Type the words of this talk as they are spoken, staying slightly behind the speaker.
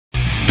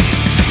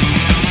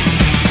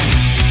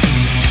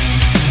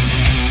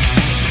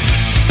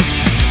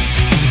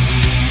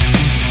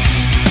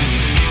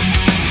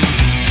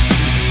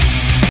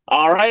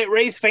right,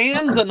 race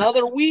fans,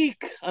 another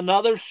week,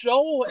 another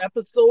show,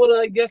 episode,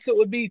 I guess it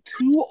would be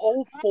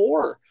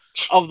 204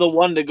 of the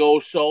One to Go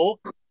show.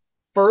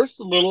 First,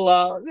 a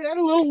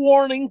little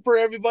warning for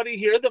everybody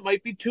here that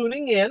might be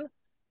tuning in.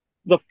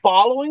 The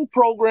following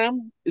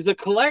program is a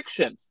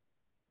collection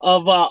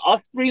of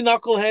us three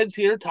knuckleheads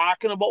here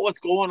talking about what's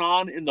going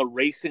on in the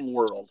racing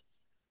world.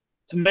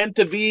 It's meant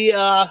to be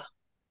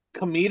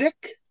comedic.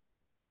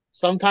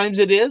 Sometimes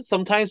it is.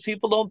 Sometimes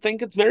people don't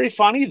think it's very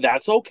funny.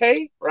 That's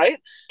okay, right?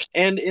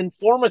 And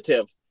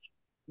informative.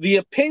 The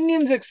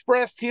opinions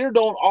expressed here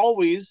don't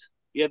always,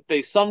 yet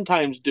they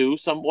sometimes do.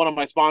 One of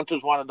my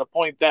sponsors wanted to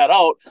point that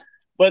out,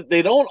 but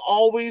they don't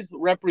always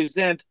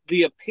represent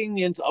the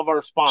opinions of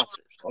our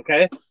sponsors.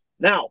 Okay.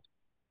 Now,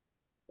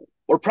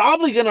 we're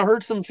probably going to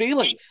hurt some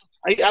feelings.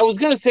 I was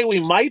going to say we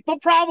might, but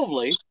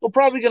we're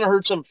probably going to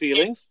hurt some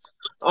feelings.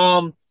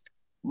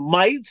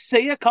 Might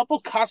say a couple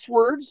cuss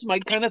words,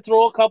 might kind of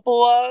throw a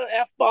couple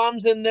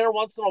F-bombs in there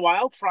once in a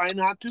while. Try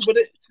not to, but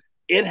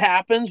it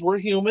happens. We're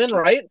human,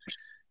 right?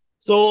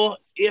 So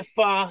if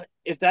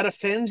that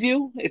offends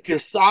you, if you're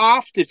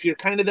soft, if you're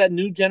kind of that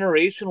new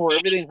generation where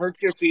everything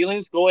hurts your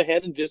feelings, go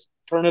ahead and just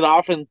turn it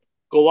off and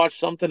go watch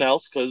something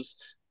else, because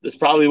this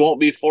probably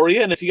won't be for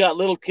you. And if you got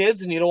little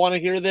kids and you don't want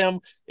to hear them,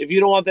 if you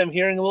don't want them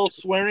hearing a little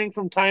swearing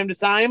from time to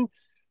time,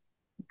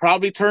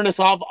 probably turn this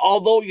off.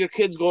 Although your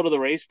kids go to the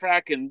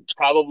racetrack and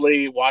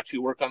probably watch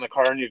you work on the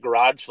car in your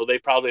garage, so they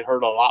probably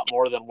heard a lot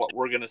more than what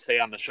we're going to say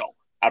on the show.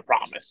 I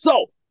promise.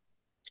 So,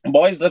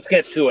 boys, let's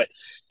get to it.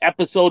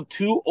 Episode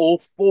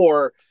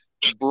 204,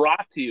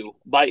 brought to you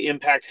by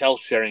Impact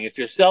Health Sharing. If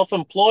you're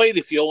self-employed,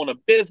 if you own a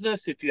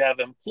business, if you have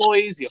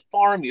employees, you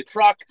farm, you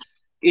truck,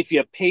 if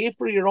you pay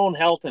for your own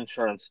health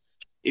insurance,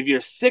 if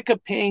you're sick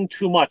of paying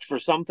too much for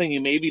something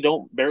you maybe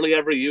don't barely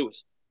ever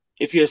use,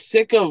 if you're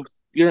sick of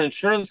your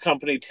insurance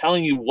company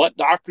telling you what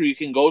doctor you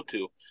can go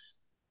to,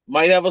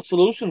 might have a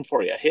solution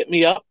for you. Hit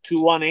me up,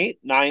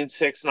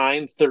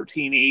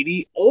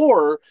 218-969-1380,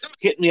 or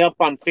hit me up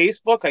on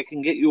Facebook. I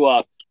can get you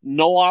a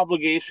no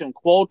obligation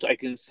quote. I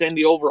can send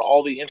you over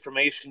all the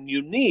information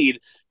you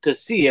need to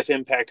see if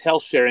Impact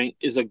Health Sharing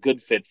is a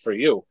good fit for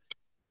you.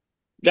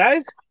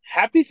 Guys,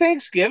 happy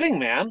Thanksgiving,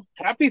 man.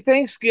 Happy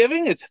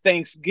Thanksgiving. It's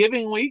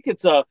Thanksgiving week.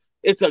 It's a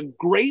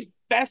great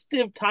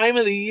festive time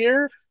of the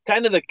year,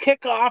 kind of the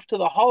kickoff to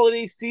the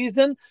holiday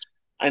season.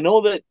 I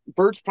know that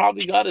Bert's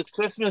probably got his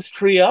Christmas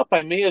tree up.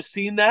 I may have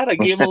seen that. I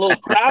gave him a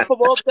little crap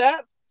about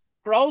that.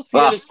 Krause, he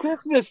had his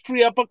Christmas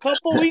tree up a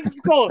couple weeks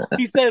ago.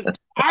 He said,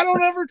 I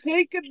don't ever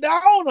take it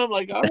down. I'm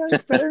like, all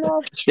right, fair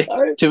enough.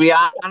 All right. To be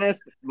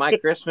honest, my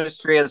Christmas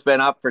tree has been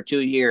up for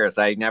 2 years.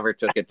 I never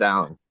took it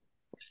down.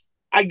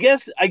 I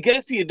guess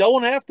you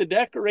don't have to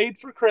decorate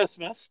for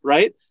Christmas,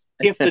 right?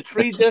 If the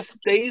tree just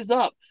stays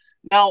up.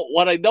 Now,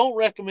 what I don't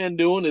recommend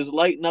doing is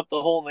lighting up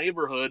the whole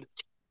neighborhood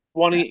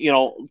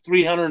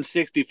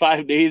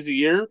 365 days a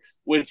year,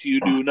 which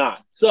you do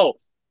not. So,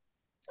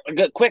 I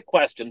got a quick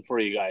question for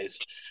you guys.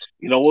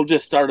 We'll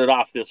just start it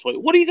off this way.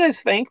 What are you guys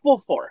thankful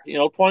for?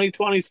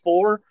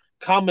 2024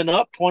 coming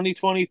up,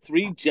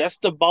 2023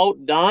 just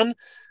about done.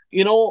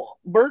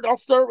 Bert, I'll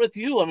start with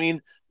you. I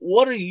mean,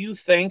 what are you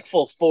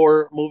thankful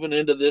for moving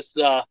into this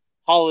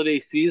holiday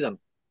season?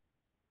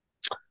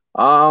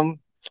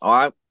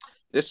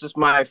 This is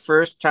my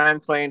first time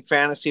playing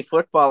fantasy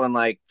football in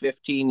like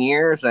 15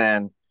 years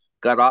and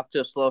got off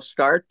to a slow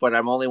start, but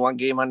I'm only one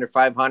game under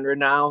 500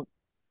 now,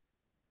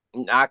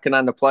 knocking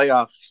on the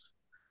playoffs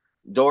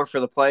door for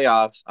the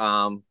playoffs.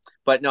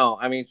 But no,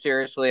 I mean,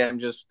 seriously, I'm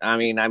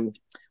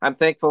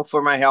thankful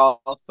for my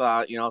health,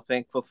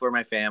 thankful for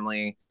my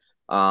family.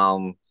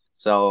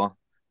 Thankful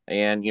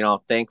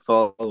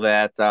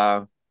that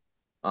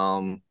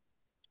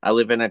I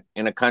live in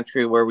a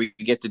country where we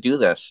get to do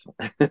this.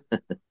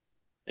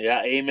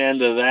 Yeah, amen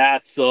to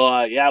that.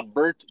 So,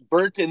 Bert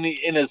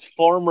in his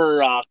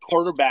former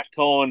quarterback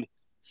tone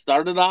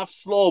started off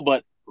slow,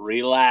 but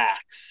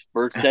relax.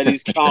 Bert said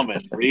he's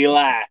coming.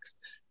 Relax.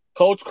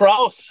 Coach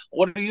Krause,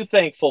 what are you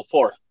thankful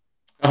for?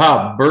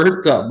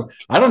 Bert,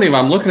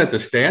 I'm looking at the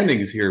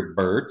standings here,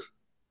 Bert.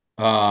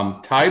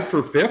 Tied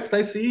for fifth,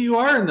 I see you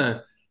are in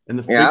the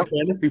Yeah.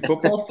 fantasy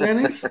football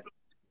standings.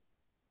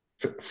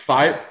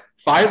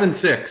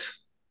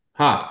 5-6.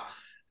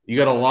 You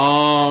got a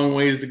long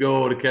ways to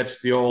go to catch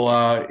the old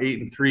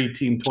 8-3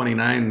 team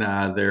 29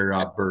 there,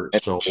 Bert.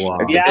 So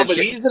yeah, but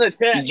he's gonna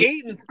take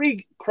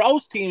 8-3.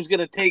 Krause team's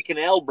gonna take an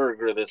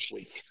L-burger this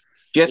week.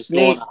 You just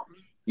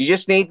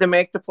need to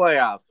make the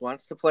playoffs.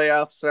 Once the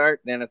playoffs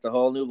start, then it's a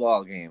whole new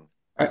ball game.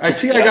 I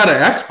see. I got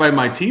an X by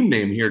my team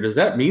name here. Does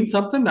that mean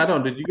something? I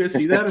don't. Did you guys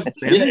see that?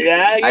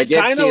 Yeah, you're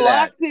kind of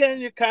locked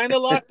in. You're kind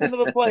of locked into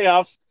the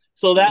playoffs.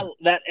 So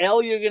that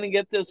L you're going to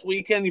get this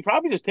weekend, you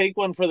probably just take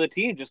one for the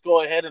team. Just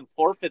go ahead and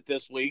forfeit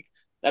this week.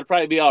 That'd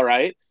probably be all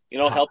right.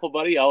 Help a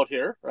buddy out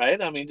here,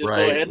 right? I mean, just go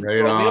ahead and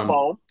throw me a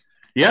bone.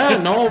 Yeah,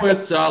 no,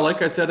 it's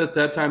like I said, it's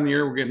that time of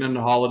year. We're getting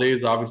into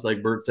holidays. Obviously,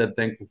 like Bert said,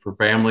 thankful for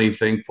family,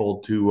 thankful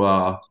to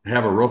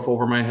have a roof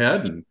over my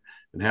head, and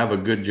and have a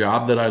good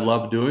job that I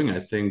love doing. I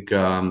think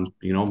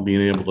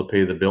being able to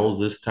pay the bills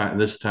this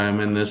time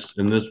in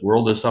this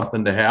world is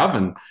something to have,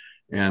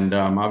 and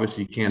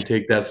obviously you can't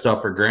take that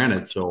stuff for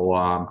granted.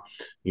 So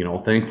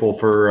thankful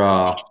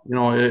for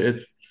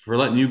it's for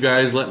letting you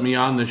guys let me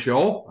on the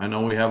show. I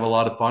know we have a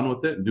lot of fun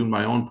with it and doing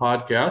my own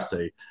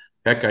podcast.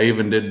 Heck, I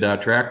even did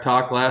Track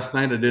Talk last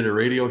night. I did a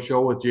radio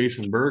show with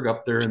Jason Berg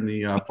up there in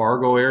the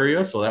Fargo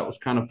area, so that was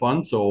kind of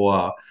fun.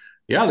 So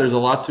yeah, there's a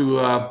lot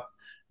to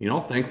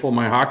thankful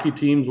my hockey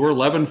teams. We're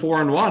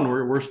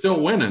 11-4-1. We're still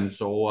winning,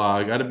 so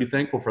I got to be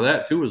thankful for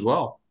that too as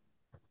well.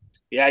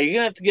 Yeah, you're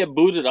gonna have to get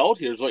booted out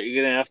here. Is what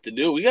you're gonna have to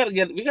do. We gotta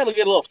get a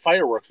little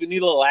fireworks. We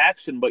need a little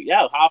action. But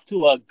yeah, off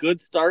to a good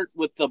start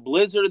with the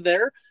blizzard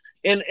there,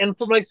 and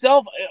for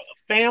myself,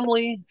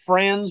 family,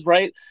 friends,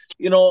 right?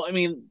 I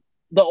mean,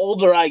 the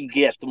older I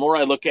get, the more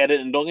I look at it.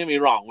 And don't get me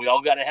wrong, we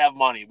all got to have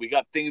money. We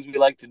got things we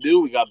like to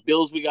do. We got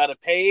bills we got to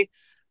pay.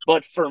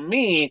 But for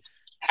me,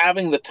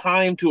 having the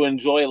time to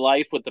enjoy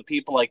life with the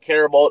people I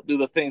care about, do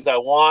the things I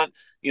want,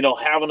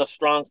 having a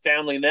strong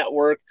family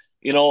network,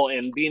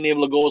 and being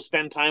able to go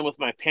spend time with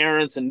my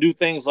parents and do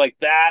things like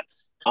that.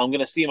 I'm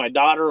going to see my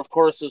daughter, of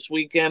course, this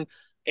weekend,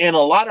 and a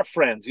lot of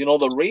friends,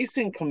 the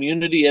racing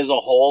community as a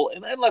whole.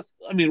 And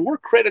we're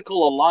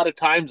critical a lot of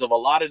times of a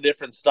lot of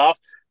different stuff.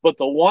 But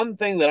the one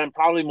thing that I'm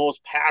probably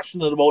most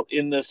passionate about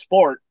in this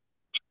sport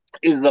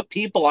is the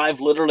people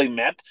I've literally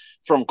met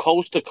from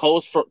coast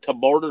to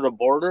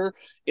border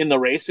in the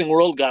racing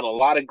world. Got a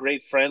lot of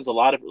great friends, a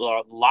lot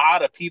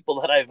of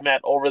people that I've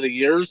met over the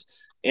years,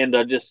 and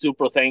just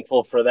super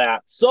thankful for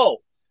that.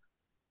 So,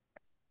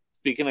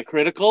 speaking of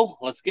critical,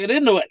 let's get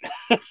into it.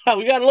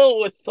 We got a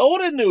little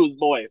Wissota news,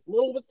 boys. A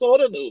little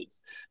Wissota news.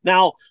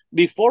 Now,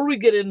 before we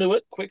get into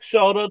it, quick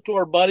shout out to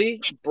our buddy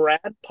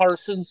Brad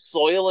Parsons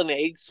Soil and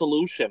Egg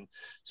Solution.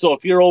 So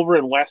if you're over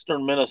in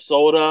Western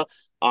Minnesota,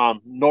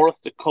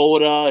 North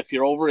Dakota, if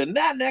you're over in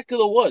that neck of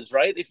the woods,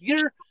 right? If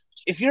you're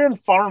in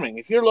farming,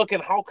 if you're looking,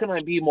 how can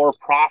I be more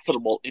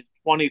profitable in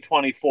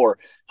 2024?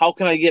 How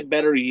can I get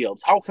better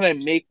yields? How can I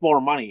make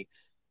more money?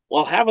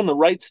 Well, having the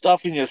right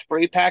stuff in your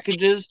spray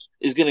packages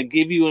is going to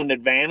give you an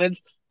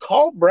advantage.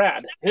 Call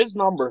Brad. His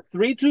number,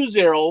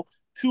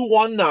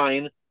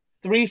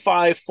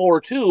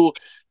 320-219-3542,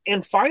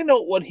 and find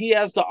out what he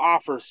has to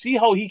offer. See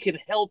how he can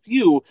help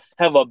you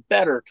have a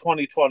better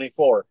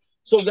 2024.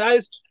 So,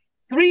 guys,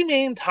 three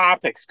main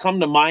topics come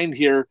to mind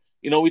here.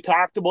 We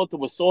talked about the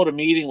Wissota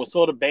meeting,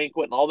 Wissota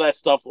banquet, and all that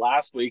stuff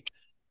last week.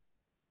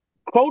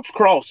 Coach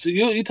Kraus,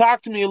 you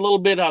talked to me a little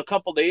bit a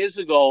couple days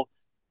ago.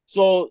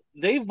 So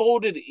they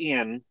voted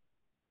in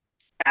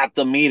at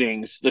the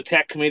meetings. The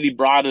tech committee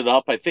brought it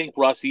up. I think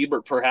Russ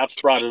Ebert perhaps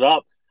brought it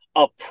up.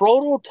 A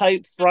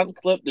prototype front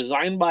clip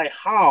designed by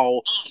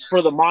Howe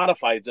for the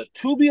modifieds. A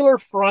tubular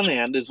front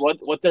end is what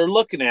they're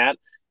looking at.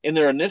 And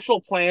their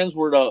initial plans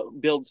were to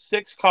build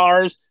 6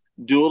 cars,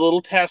 do a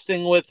little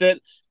testing with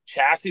it.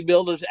 Chassis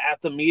builders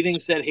at the meeting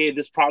said, hey,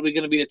 this is probably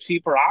going to be a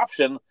cheaper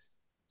option.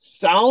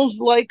 Sounds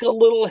like a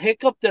little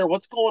hiccup there.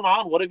 What's going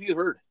on? What have you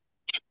heard?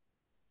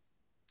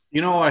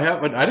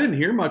 I didn't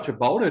hear much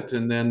about it.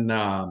 And then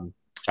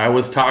I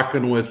was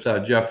talking with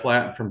Jeff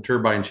Flatt from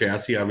Turbine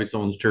Chassis, obviously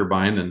owns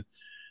Turbine, and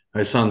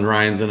my son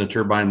Ryan's in a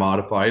Turbine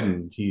modified,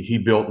 and he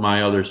built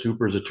my other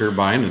Super as a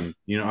Turbine. And,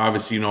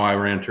 obviously, I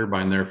ran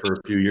Turbine there for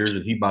a few years,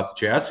 and he bought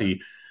the chassis.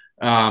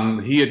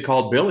 He had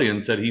called Billy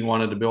and said he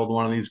wanted to build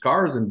one of these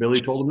cars, and Billy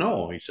told him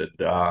no. He said,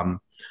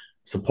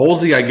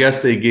 supposedly, I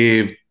guess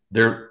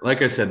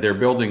like I said, they're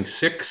building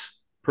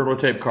 6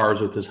 prototype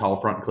cars with this Howe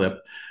front clip.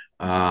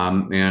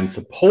 And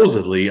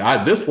supposedly,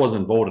 this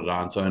wasn't voted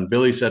on. And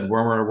Billy said,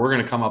 we're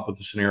going to come up with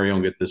a scenario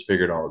and get this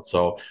figured out.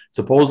 So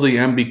supposedly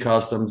MB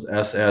Customs,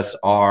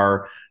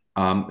 SSR,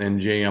 and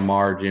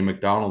JMR, J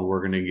McDonald, we're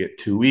going to get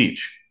 2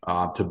 each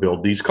to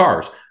build these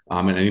cars.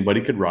 And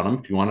anybody could run them.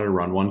 If you wanted to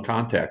run one,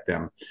 contact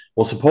them.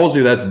 Well,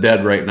 supposedly that's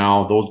dead right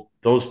now.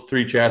 Those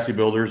 3 chassis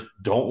builders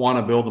don't want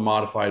to build a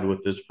modified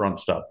with this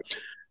front stuff.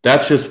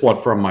 That's just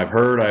what from I've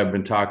heard. I've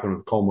been talking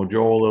with Como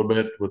Joe a little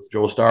bit, with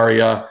Joe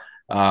Staria.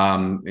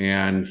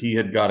 And he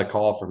had got a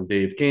call from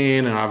Dave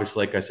Kane. And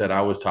obviously, like I said,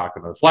 I was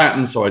talking to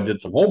Flatten. So I did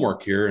some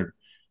homework here and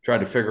tried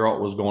to figure out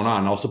what was going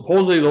on. Now,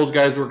 supposedly those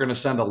guys were going to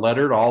send a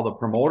letter to all the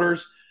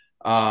promoters.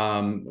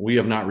 We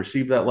have not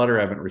received that letter.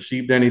 I haven't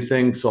received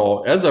anything.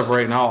 So as of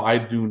right now, I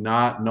do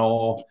not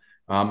know.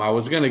 I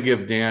was going to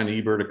give Dan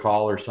Ebert a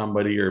call or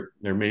somebody, or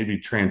maybe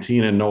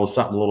Trantina knows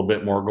something a little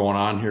bit more going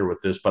on here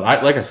with this.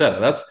 But like I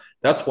said,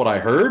 that's what I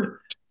heard.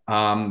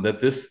 That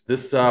this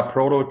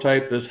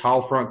prototype, this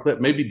Howe front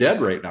clip may be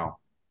dead right now.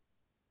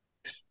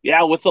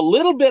 Yeah, with a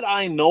little bit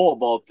I know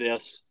about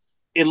this,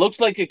 it looks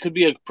like it could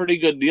be a pretty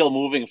good deal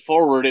moving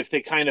forward if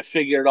they kind of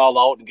figure it all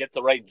out and get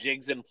the right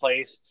jigs in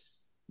place.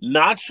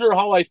 Not sure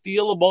how I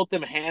feel about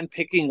them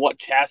handpicking what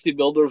chassis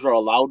builders are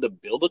allowed to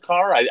build a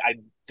car. I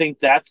think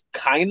that's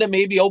kind of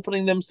maybe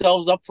opening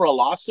themselves up for a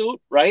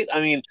lawsuit, right?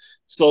 I mean,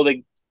 so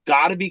they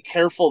got to be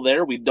careful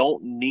there. We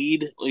don't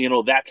need,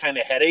 that kind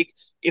of headache.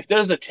 If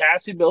there's a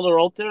chassis builder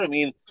out there, I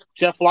mean,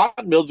 Jeff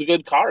Lawton builds a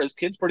good car. His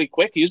kid's pretty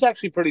quick. He was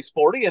actually pretty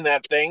sporty in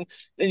that thing.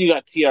 Then you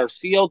got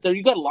TRC out there.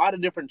 You got a lot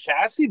of different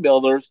chassis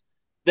builders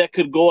that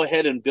could go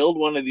ahead and build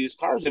one of these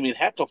cars. I mean,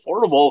 heck,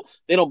 affordable.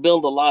 They don't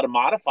build a lot of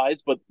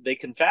modifieds, but they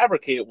can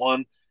fabricate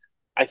one.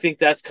 I think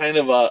that's kind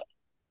of a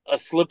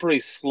slippery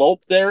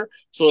slope there.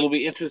 So it'll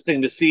be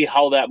interesting to see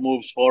how that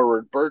moves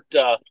forward. Bert,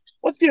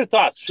 what's your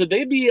thoughts? Should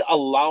they be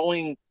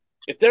allowing,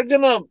 if they're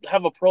going to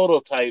have a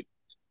prototype,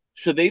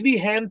 should they be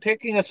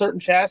handpicking a certain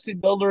chassis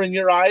builder in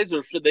your eyes,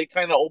 or should they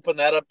kind of open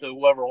that up to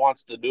whoever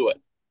wants to do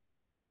it?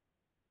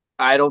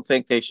 I don't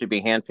think they should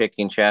be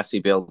handpicking chassis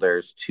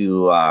builders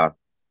to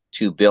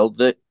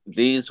build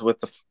these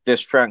with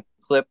this front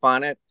clip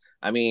on it.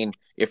 I mean,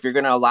 if you're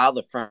going to allow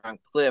the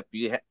front clip,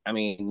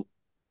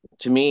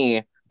 to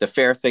me, the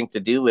fair thing to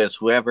do is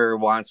whoever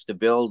wants to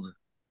build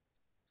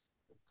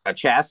a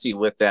chassis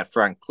with that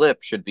front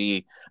clip should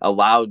be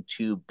allowed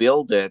to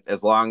build it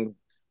as long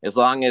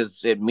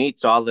as it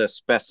meets all the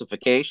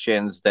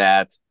specifications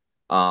that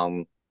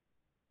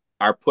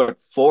are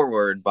put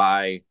forward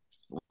by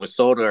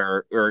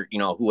WISSOTA or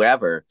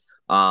whoever.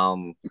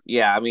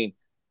 Yeah, I mean,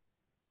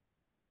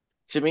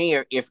 to me,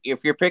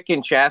 if you're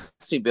picking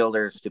chassis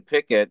builders to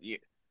pick it,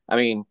 I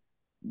mean,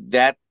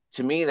 that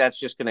to me that's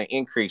just going to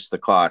increase the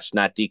cost,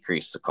 not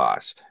decrease the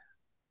cost.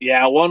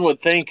 Yeah, one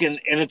would think, and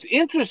it's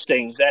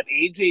interesting that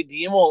AJ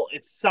Demo,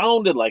 it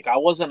sounded like, I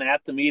wasn't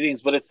at the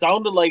meetings, but it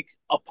sounded like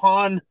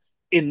upon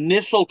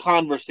initial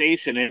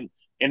conversation,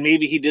 and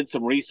maybe he did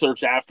some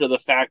research after the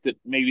fact that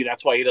maybe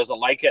that's why he doesn't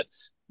like it.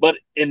 But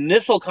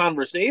initial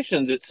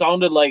conversations, it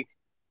sounded like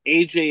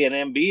AJ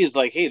and MB is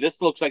like, hey,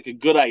 this looks like a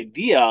good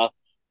idea.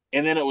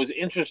 And then it was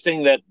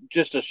interesting that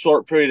just a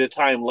short period of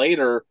time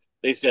later,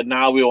 they said,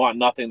 now we want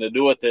nothing to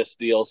do with this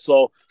deal.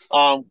 So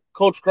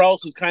Coach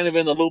Kraus is kind of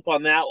in the loop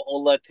on that.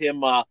 We'll let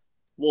him,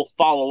 we'll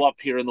follow up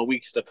here in the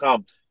weeks to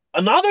come.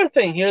 Another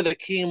thing here that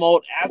came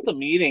out at the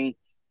meeting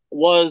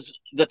was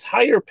the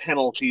tire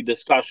penalty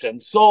discussion.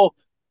 So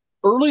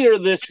earlier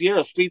this year,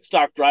 a street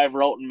stock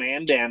driver out in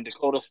Mandan,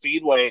 Dakota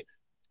Speedway,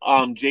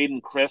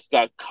 Jaden Chris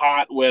got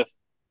caught with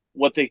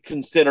what they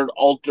considered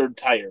altered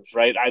tires,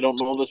 right? I don't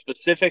know the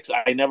specifics.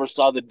 I never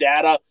saw the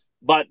data,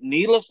 but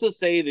needless to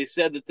say, they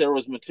said that there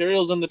was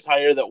materials in the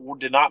tire that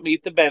did not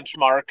meet the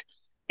benchmark,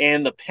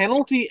 and the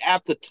penalty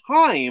at the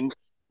time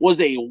was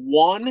a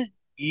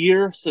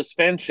 1-year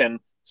suspension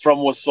from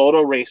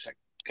WISSOTA Racing.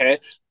 Okay,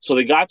 so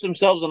they got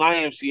themselves an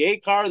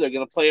IMCA car. They're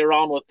going to play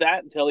around with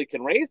that until he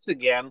can race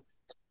again.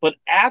 But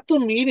at the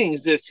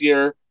meetings this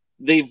year,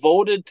 they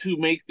voted to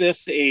make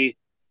this a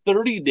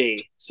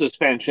 30-day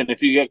suspension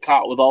if you get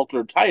caught with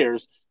altered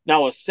tires.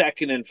 Now, a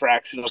second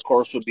infraction, of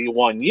course, would be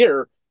 1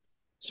 year.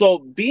 So,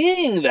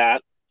 being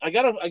that, I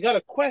got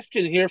a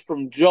question here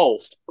from Joe,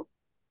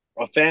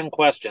 a fan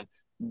question.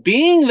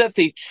 Being that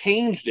they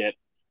changed it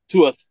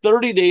to a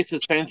 30-day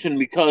suspension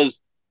because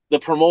the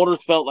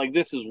promoters felt like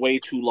this is way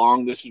too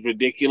long, this is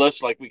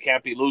ridiculous, like we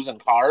can't be losing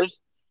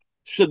cars,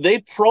 should they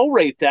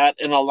prorate that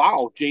and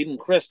allow Jaden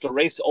Chris to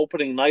race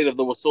opening night of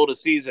the WISSOTA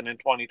season in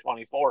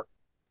 2024?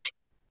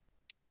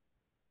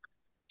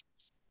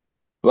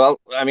 Well,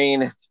 I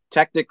mean,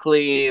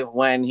 technically,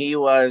 when he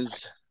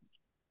was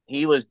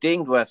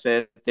dinged with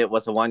it, it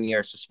was a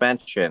 1-year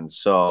suspension.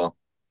 So,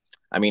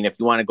 I mean, if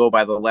you want to go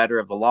by the letter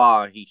of the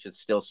law, he should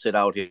still sit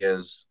out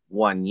his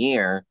 1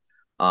 year.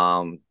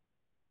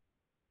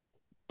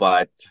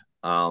 But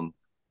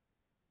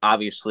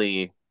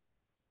obviously,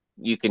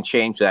 you can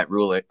change that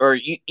rule, or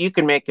you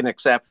can make an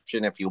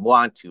exception if you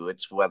want to.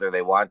 It's whether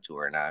they want to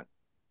or not.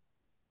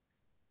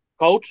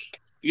 Coach,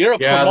 you're a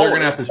Yeah, promoter, they're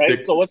gonna have to right?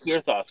 stick. So what's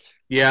your thoughts?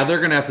 Yeah, they're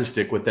gonna have to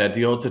stick with that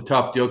deal. It's a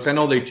tough deal because I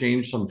know they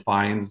changed some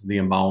fines, the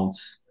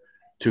amounts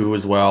too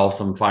as well,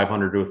 some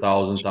 500 to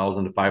 1,000,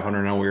 1,000 to 500.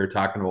 I know we were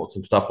talking about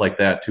some stuff like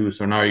that too.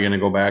 So now you're gonna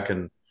go back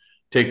and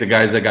take the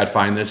guys that got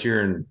fined this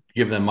year and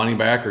give them money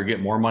back or get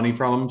more money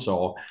from them.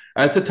 So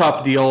it's a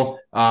tough deal.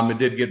 It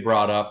did get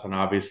brought up, and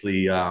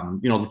obviously,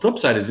 the flip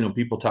side is,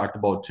 people talked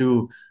about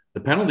too. The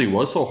penalty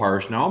was so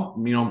harsh. Now,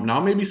 now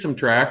maybe some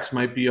tracks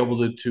might be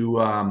able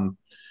to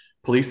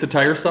police the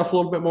tire stuff a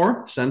little bit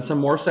more, send some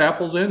more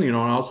samples in.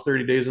 Now it's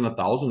 30 days and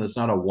 1,000. It's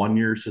not a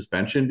 1-year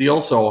suspension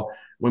deal. So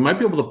we might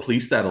be able to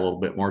police that a little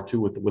bit more too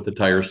with the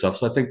tire stuff.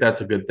 So I think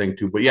that's a good thing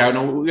too. But yeah,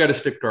 no, we got to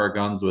stick to our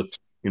guns with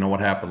what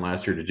happened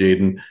last year to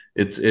Jaden.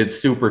 It's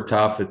super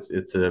tough.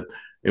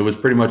 It was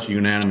pretty much a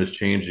unanimous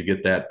change to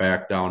get that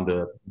back down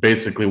to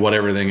basically what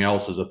everything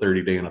else is, a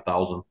 30-day and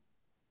 1,000.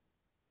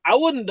 I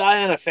wouldn't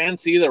die on a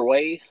fence either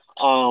way.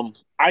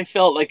 I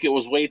felt like it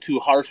was way too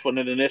harsh when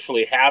it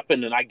initially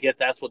happened, and I get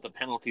that's what the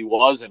penalty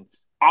was. And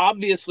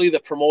obviously, the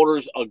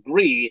promoters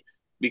agree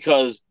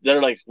because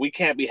they're like, we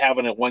can't be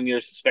having a 1-year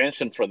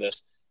suspension for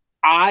this.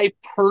 I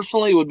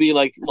personally would be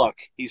like, look,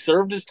 he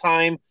served his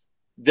time.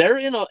 They're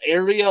in an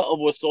area of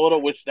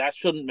WISSOTA, which that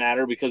shouldn't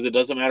matter because it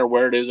doesn't matter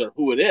where it is or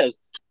who it is.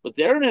 But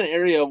they're in an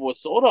area of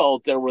WISSOTA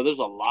out there where there's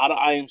a lot of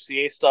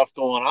IMCA stuff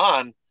going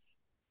on.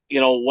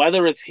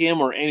 Whether it's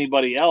him or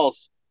anybody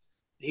else,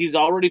 he's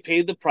already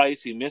paid the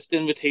price. He missed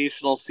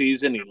invitational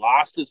season. He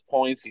lost his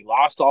points. He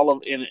lost all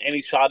of in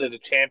any shot at a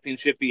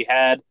championship he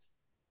had.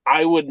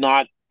 I would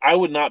not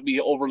be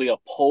overly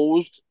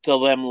opposed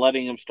to them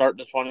letting him start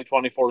the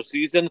 2024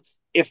 season.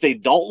 If they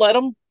don't let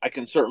him, I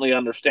can certainly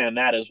understand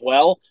that as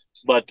well.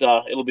 But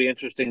it'll be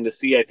interesting to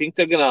see. I think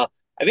they're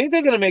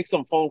gonna make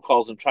some phone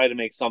calls and try to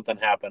make something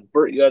happen.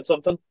 Bert, you had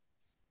something?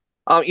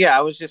 Yeah,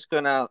 I was just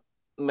gonna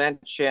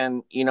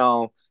mention,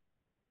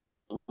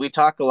 we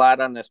talk a lot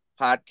on this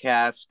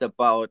podcast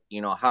about,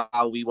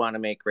 how we want to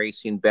make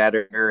racing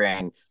better,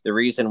 and the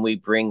reason we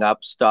bring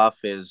up stuff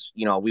is,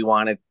 we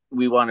want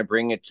to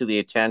bring it to the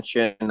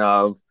attention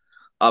of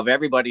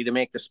everybody to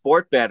make the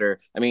sport better.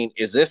 I mean,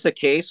 is this a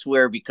case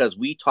where because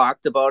we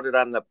talked about it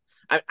on the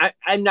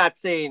I'm not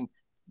saying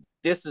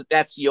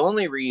that's the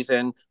only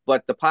reason,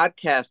 but the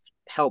podcast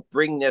helped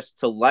bring this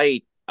to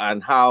light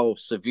on how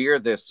severe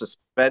this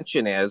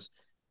suspension is,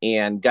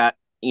 and got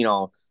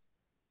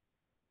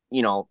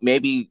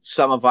maybe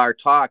some of our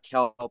talk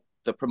helped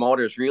the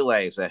promoters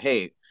realize that,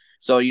 hey,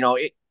 so we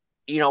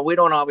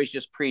don't always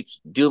just preach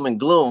doom and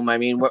gloom. I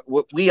mean,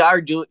 we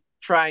are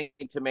trying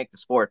to make the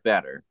sport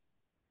better.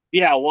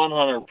 Yeah,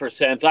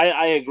 100%.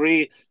 I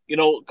agree.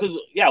 Because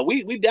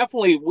we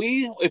definitely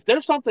if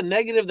there's something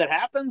negative that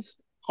happens,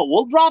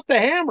 we'll drop the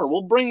hammer.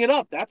 We'll bring it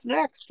up. That's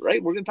next,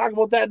 right? We're going to talk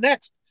about that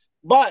next.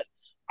 But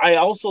I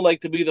also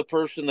like to be the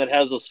person that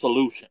has a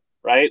solution,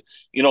 right?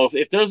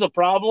 If there's a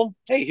problem,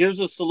 hey, here's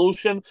a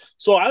solution.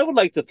 So I would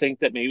like to think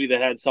that maybe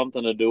that had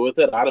something to do with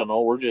it. I don't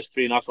know. We're just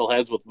three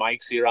knuckleheads with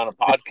mics here on a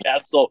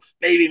podcast, so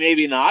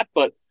maybe not.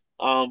 But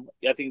I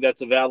think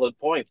that's a valid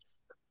point.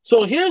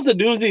 So here's a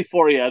doozy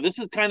for you. This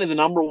is kind of the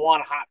number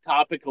one hot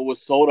topic of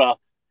Wissota,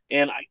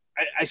 and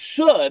I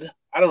should.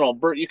 I don't know,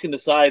 Bert. You can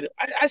decide.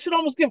 I should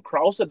almost give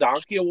Kraus a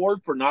donkey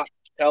award for not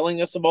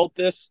telling us about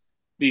this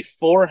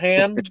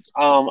beforehand.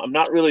 I'm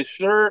not really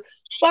sure,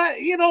 but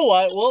you know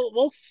what?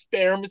 We'll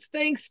spare him. It's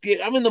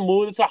Thanksgiving. I'm in the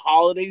mood. It's a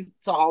holiday.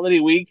 It's a holiday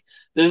week.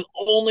 There's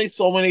only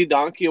so many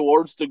donkey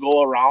awards to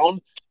go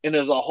around, and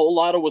there's a whole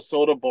lot of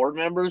Wissota board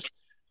members,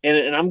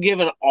 and I'm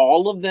giving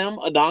all of them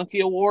a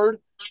donkey award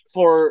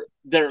for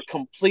their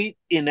complete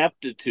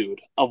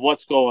ineptitude of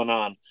what's going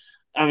on.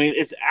 I mean,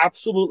 it's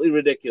absolutely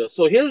ridiculous.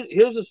 So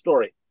here's the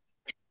story.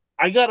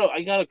 I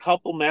got a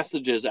couple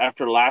messages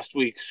after last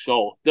week's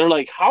show. They're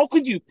like, "How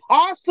could you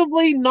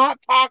possibly not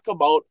talk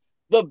about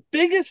the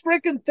biggest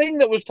freaking thing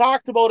that was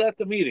talked about at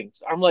the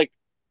meetings?" I'm like,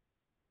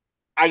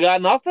 I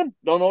got nothing.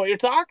 Don't know what you're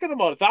talking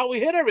about. I thought we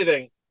hit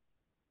everything.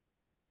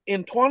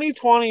 In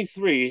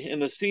 2023, in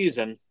the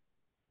season,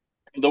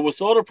 the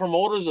Wissota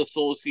Promoters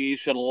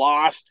Association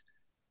lost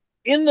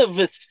in the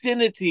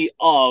vicinity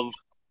of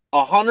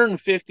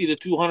 $150,000 to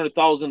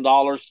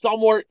 $200,000,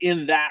 somewhere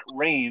in that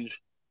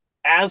range,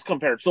 as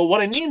compared. So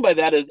what I mean by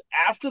that is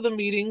after the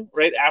meeting,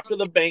 right after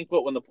the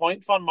banquet, when the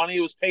point fund money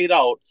was paid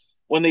out,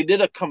 when they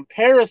did a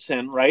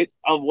comparison, right,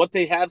 of what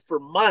they had for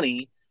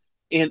money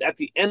at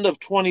the end of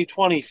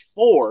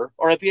 2024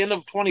 or at the end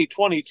of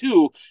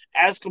 2022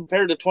 as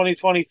compared to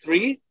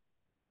 2023,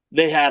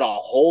 they had a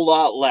whole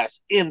lot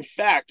less. In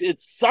fact,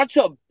 it's such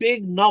a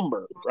big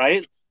number,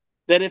 right,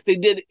 that if they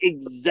did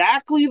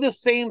exactly the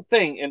same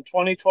thing in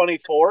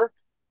 2024,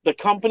 the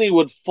company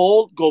would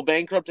fold, go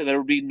bankrupt, and there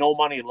would be no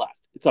money left.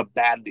 It's a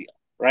bad deal,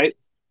 right?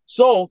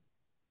 So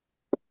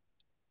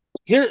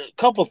here, a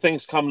couple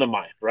things come to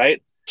mind,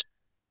 right?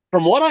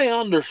 From what I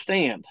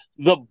understand,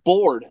 the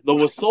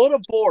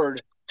Wissota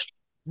board,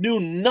 knew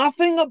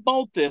nothing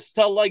about this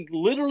till like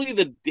literally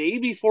the day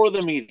before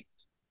the meeting.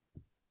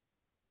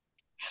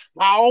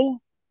 How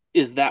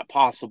is that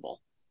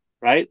possible,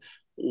 right?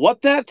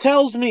 What that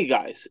tells me,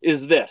 guys,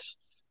 is this.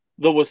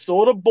 The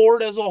Wissota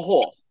board as a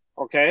whole,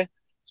 okay,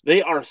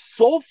 they are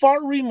so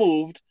far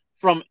removed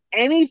from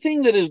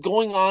anything that is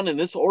going on in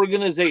this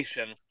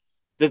organization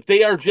that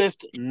they are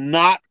just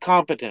not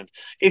competent.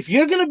 If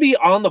you're going to be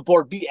on the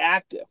board, be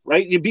active,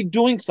 right? You'd be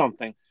doing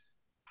something.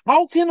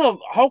 How can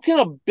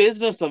a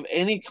business of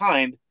any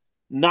kind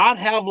not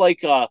have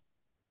like at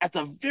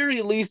the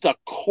very least a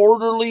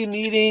quarterly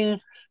meeting?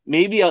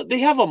 Maybe they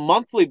have a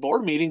monthly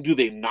board meeting. Do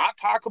they not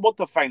talk about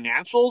the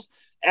financials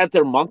at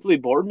their monthly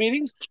board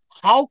meetings?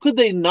 How could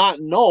they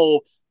not know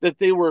that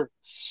they were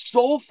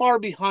so far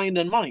behind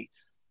on money?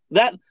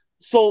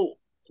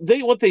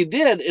 What they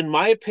did, in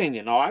my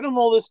opinion, now I don't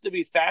know this to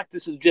be fact,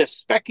 this is just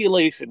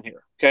speculation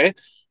here, okay?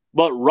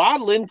 But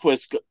Rod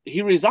Lindquist,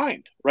 he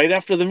resigned right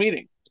after the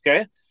meeting,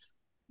 okay?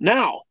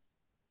 Now,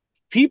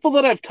 people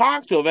that I've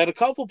talked to, I've had a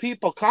couple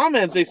people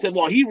comment, they said,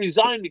 well, he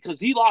resigned because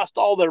he lost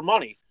all their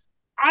money.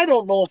 I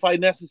don't know if I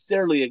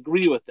necessarily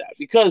agree with that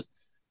because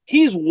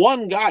he's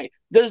one guy.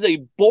 There's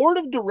a board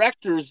of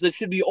directors that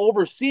should be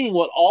overseeing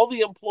what all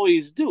the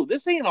employees do.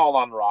 This ain't all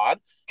on Rod.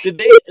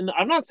 And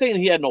I'm not saying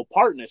he had no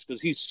part in this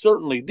because he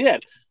certainly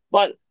did.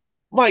 But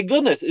my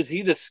goodness, is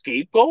he the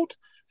scapegoat?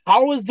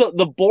 How is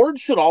the board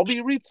should all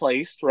be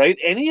replaced, right?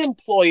 Any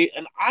employee,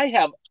 and I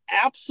have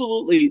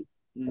absolutely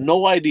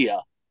no idea,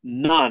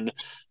 none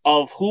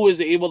of who is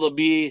able to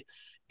be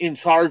in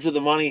charge of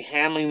the money,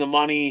 handling the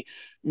money,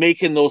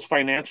 making those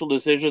financial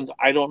decisions?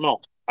 I don't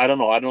know. I don't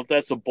know if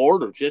that's a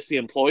board or just the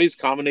employees,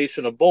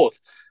 combination of both.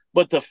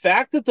 But the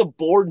fact that the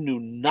board knew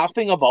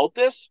nothing about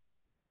this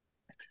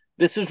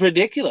is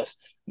ridiculous.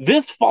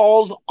 This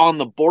falls on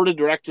the board of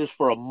directors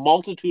for a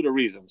multitude of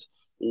reasons.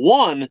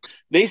 One,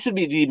 they should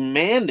be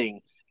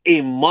demanding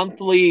a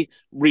monthly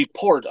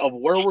report of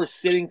where we're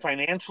sitting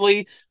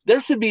financially. There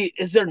should be,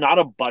 is there not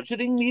a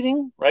budgeting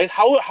meeting, right?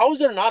 How is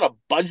there not a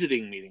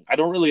budgeting meeting? I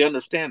don't really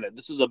understand that.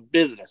 This is a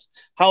business.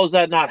 How does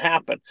that not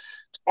happen?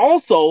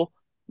 Also,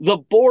 the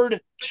board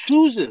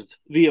chooses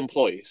the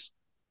employees.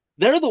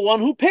 They're the one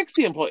who picks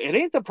the employee. It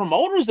ain't the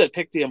promoters that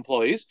pick the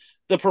employees.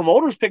 The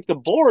promoters pick the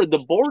board. The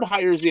board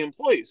hires the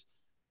employees.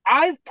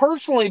 I've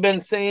personally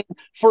been saying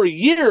for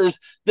years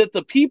that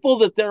the people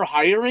that they're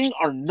hiring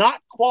are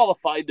not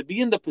qualified to be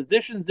in the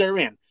positions they're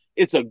in.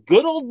 It's a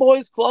good old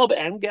boys club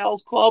and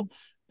gals club.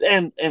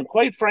 And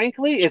quite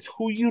frankly, it's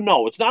who you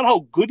know. It's not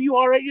how good you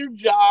are at your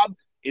job.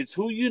 It's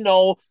who you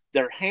know.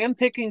 They're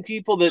handpicking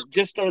people that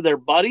just are their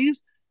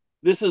buddies.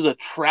 This is a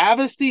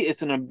travesty.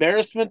 It's an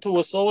embarrassment to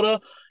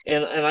Wissota.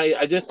 And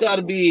I just I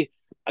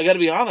got to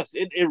be honest.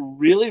 It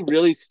really,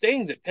 really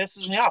stings. It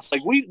pisses me off.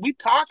 Like we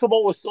talk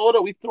about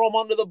Wissota, we throw them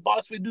under the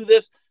bus, we do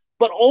this,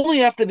 but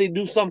only after they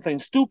do something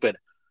stupid.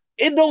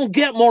 It don't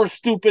get more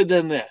stupid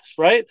than this,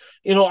 right?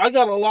 I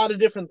got a lot of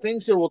different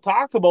things here we'll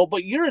talk about,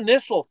 but your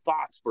initial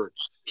thoughts, Bert,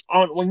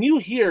 on when you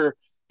hear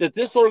that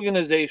this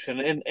organization,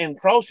 and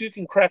Kraus, you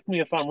can correct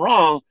me if I'm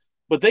wrong,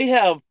 but they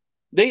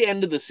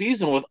ended the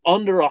season with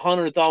under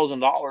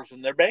 $100,000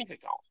 in their bank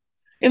account.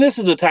 And this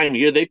is the time of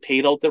year they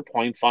paid out their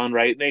point fund,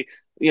 right? And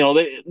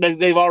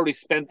they've already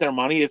spent their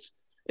money.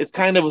 It's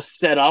kind of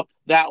set up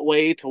that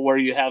way to where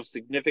you have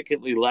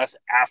significantly less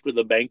after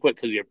the banquet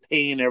because you're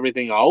paying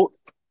everything out.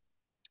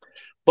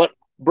 But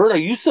Bert, are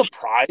you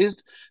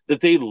surprised that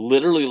they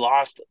literally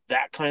lost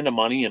that kind of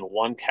money in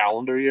one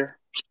calendar year?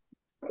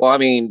 Well, I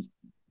mean,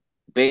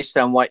 based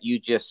on what you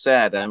just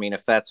said, I mean,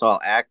 if that's all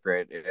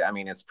accurate, I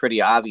mean, it's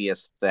pretty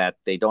obvious that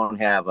they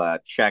don't have a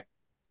check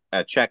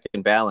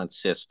and balance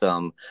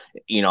system,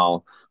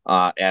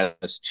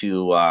 as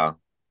to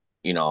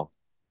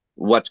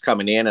what's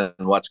coming in and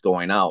what's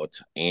going out.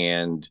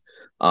 And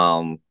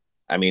I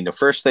mean, the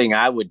first thing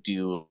I would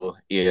do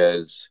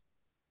is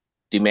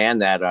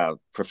demand that a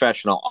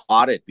professional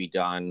audit be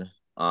done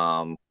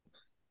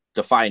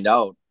to find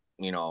out,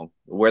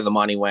 where the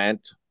money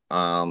went,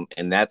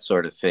 and that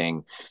sort of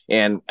thing.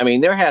 And I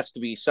mean, there has to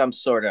be some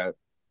sort of,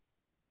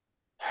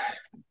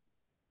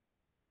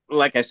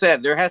 like I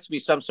said, there has to be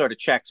some sort of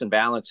checks and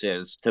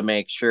balances to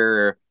make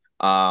sure,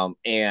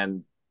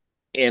 and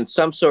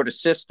some sort of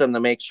system to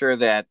make sure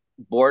that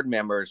board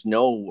members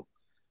know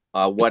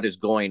what is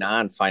going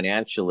on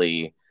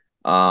financially.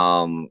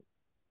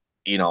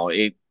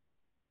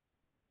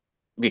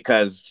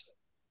 Because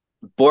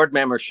board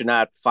members should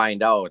not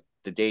find out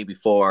the day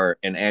before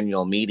an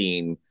annual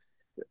meeting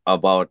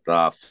about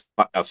a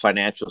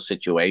financial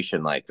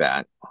situation like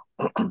that.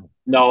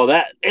 No,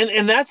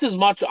 and that's as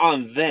much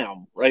on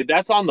them, right?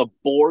 That's on the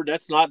board.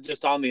 That's not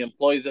just on the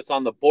employees. That's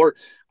on the board.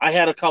 I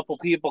had a couple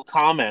people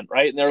comment,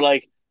 right? And they're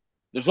like,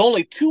 there's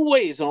only two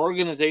ways an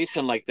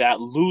organization like that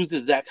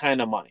loses that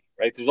kind of money,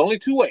 right? There's only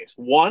two ways.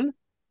 One,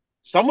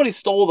 somebody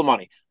stole the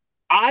money.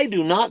 I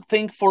do not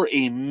think for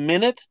a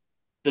minute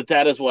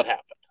that is what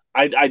happened.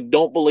 I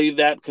don't believe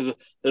that because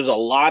there's a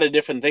lot of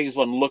different things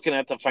when looking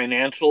at the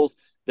financials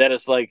that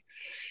it's like,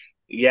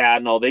 yeah,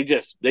 no,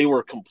 they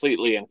were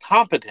completely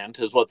incompetent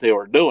is what they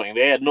were doing.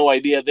 They had no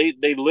idea.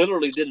 They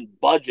literally didn't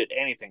budget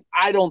anything.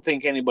 I don't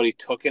think anybody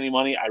took any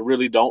money. I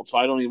really don't. So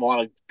I don't even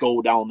want to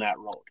go down that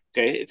road.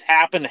 Okay. It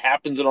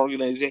happens in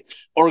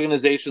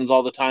organizations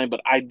all the time,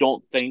 but I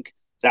don't think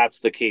that's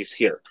the case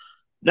here.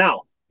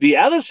 Now, the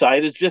other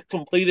side is just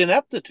complete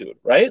ineptitude,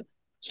 right?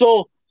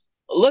 So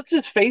let's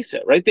just face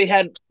it, right? They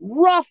had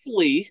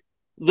roughly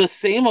the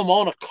same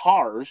amount of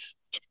cars,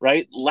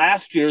 right,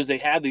 last year as they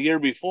had the year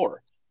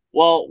before.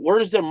 Well, where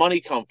does their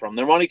money come from?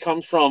 Their money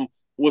comes from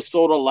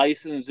Wissota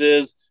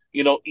licenses,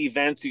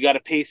 events. You got to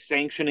pay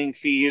sanctioning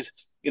fees.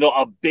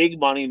 A big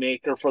money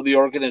maker for the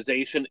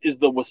organization is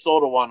the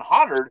Wissota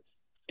 100.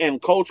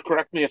 And coach,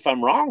 correct me if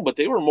I'm wrong, but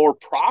they were more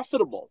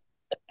profitable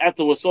at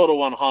the Wissota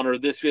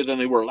 100 this year than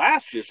they were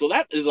last year. So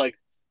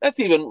that's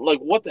even like,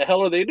 what the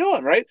hell are they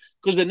doing, right?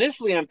 Because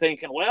initially I'm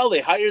thinking, well, they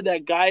hired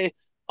that guy.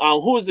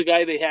 Who was the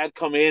guy they had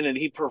come in and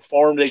he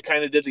performed? They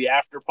kind of did the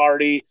after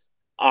party.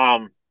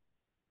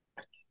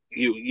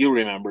 You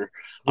remember?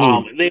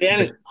 They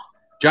ended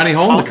Johnny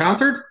Holmes, the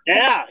concert.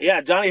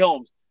 Yeah, Johnny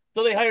Holmes.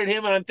 So they hired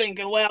him, and I'm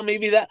thinking, well,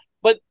 maybe that.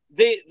 But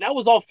that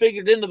was all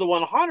figured into the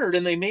 100,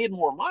 and they made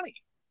more money.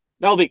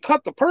 Now they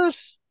cut the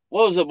purse.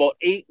 What was it, about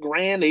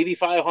 $8,000,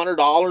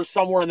 $8,500,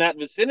 somewhere in that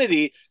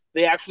vicinity?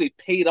 They actually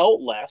paid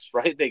out less,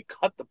 right? They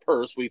cut the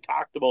purse. We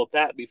talked about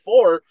that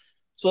before.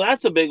 So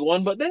that's a big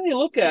one. But then you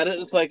look at it,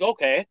 it's like,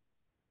 okay,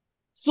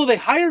 so they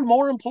hired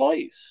more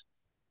employees.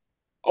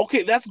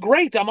 Okay, that's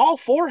great. I'm all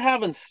for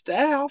having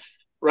staff,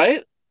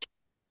 right?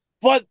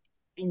 But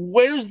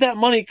where's that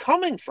money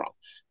coming from?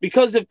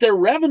 Because if their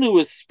revenue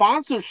is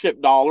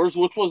sponsorship dollars,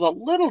 which was a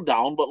little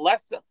down, but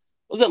less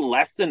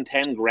than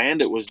 10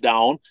 grand? It was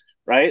down,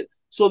 right?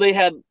 So they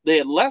had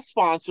less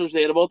sponsors.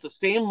 They had about the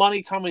same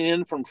money coming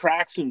in from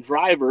tracks and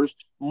drivers,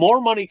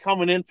 more money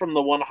coming in from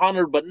the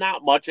 100, but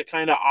not much. It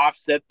kind of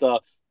offset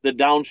the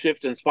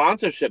downshift in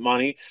sponsorship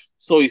money.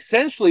 So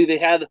essentially, they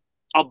had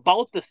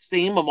about the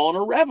same amount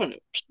of revenue.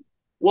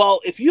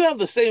 Well, if you have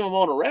the same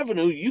amount of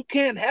revenue, you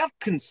can't have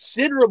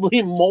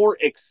considerably more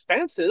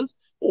expenses.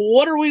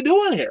 What are we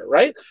doing here,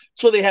 right?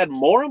 So they had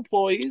more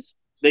employees.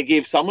 They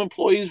gave some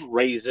employees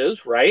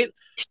raises, right?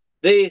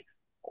 They,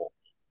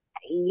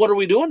 what are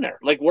we doing there?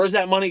 Like, where's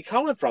that money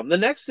coming from? The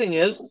next thing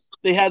is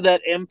they had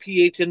that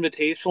MPH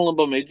Invitational in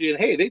Bemidji, and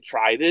hey, they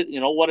tried it,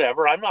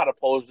 whatever. I'm not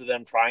opposed to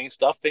them trying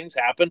stuff. Things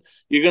happen.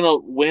 You're going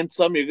to win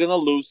some, you're going to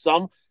lose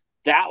some.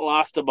 That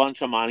lost a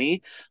bunch of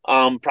money.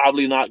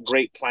 Probably not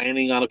great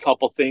planning on a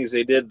couple things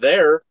they did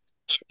there.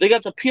 They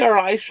got the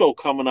PRI show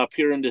coming up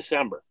here in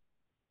December.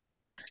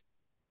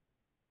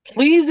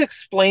 Please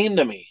explain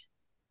to me,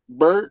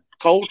 Bert,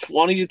 Coach,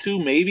 one of you two,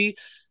 maybe.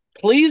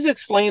 Please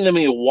explain to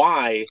me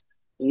why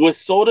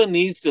Wissota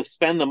needs to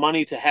spend the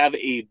money to have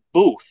a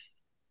booth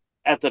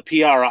at the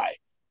PRI.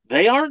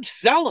 They aren't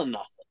selling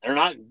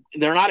nothing.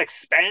 They're not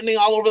expanding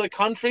all over the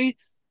country.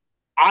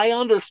 I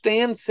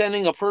understand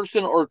sending a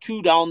person or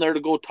two down there to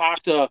go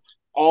talk to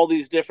all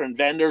these different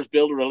vendors,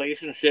 build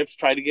relationships,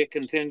 try to get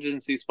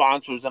contingency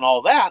sponsors and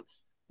all that.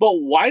 But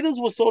why does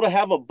Wissota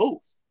have a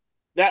booth?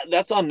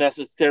 That's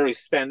unnecessary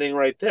spending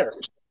right there.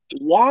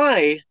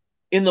 Why,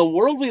 in the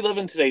world we live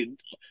in today,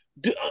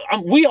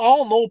 we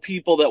all know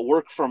people that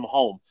work from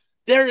home.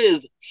 There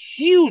is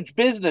huge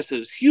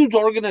businesses, huge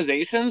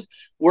organizations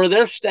where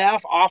their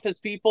staff, office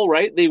people,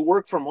 right, they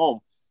work from home.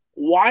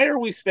 Why are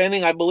we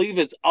spending, I believe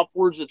it's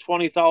upwards of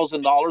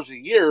 $20,000 a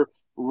year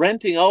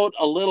renting out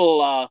a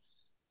little, I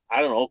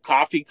don't know,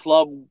 coffee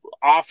club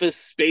office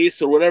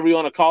space or whatever you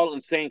want to call it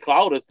in St.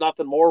 Cloud? It's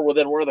nothing more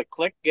than where the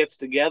clique gets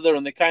together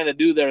and they kind of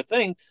do their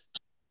thing.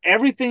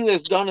 Everything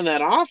that's done in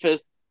that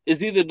office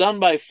is either done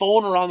by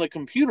phone or on the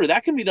computer.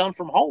 That can be done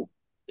from home.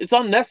 It's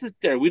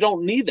unnecessary. We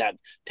don't need that.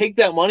 Take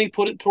that money,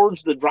 put it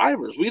towards the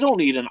drivers. We don't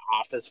need an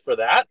office for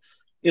that.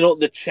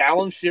 The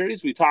Challenge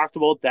Series, we talked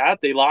about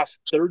that. They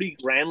lost 30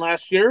 grand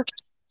last year.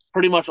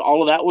 Pretty much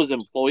all of that was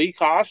employee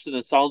costs, and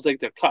it sounds like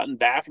they're cutting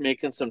back,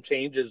 making some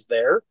changes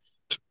there.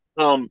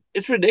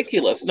 It's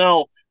ridiculous.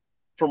 Now,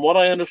 from what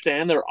I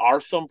understand, there are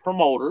some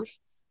promoters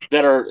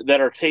that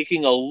are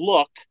taking a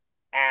look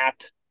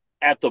at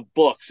the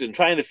books and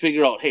trying to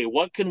figure out, hey,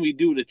 what can we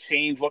do to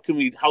change?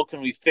 How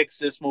can we fix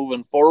this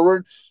moving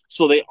forward?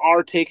 So they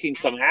are taking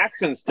some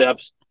action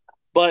steps,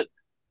 but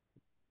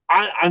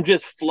I'm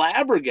just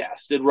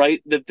flabbergasted,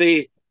 right? That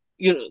they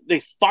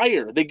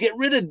get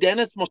rid of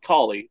Dennis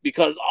McCauley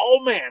because,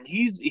 oh man,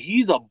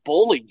 he's a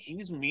bully.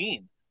 He's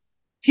mean.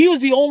 He was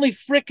the only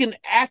freaking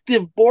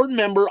active board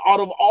member out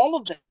of all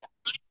of them.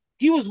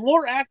 He was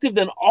more active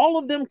than all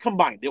of them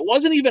combined. It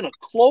wasn't even a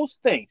close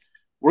thing.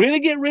 We're going to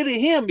get rid of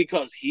him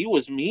because he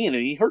was mean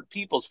and he hurt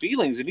people's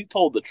feelings and he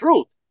told the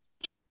truth.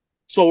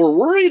 So we're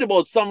worried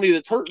about somebody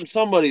that's hurting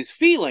somebody's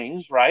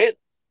feelings, right?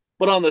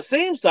 But on the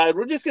same side,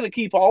 we're just going to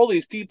keep all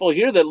these people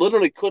here that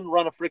literally couldn't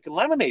run a freaking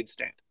lemonade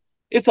stand.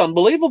 It's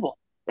unbelievable,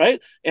 right?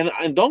 And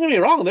don't get me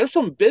wrong, there's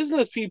some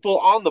business people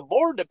on the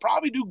board that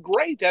probably do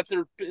great at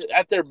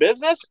their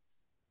business,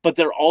 but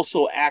they're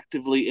also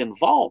actively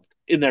involved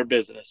in their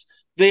business.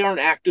 They aren't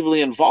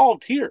actively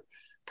involved here.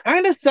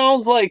 Kind of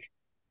sounds like,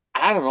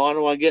 I don't know, I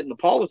don't want to get into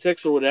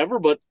politics or whatever,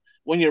 but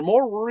when you're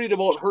more worried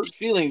about hurt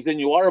feelings than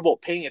you are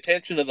about paying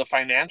attention to the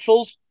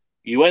financials,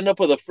 you end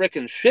up with a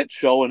freaking shit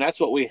show, and that's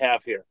what we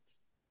have here.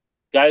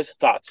 Guys,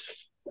 thoughts?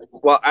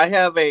 Well, I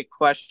have a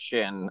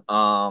question.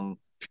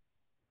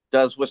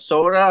 Does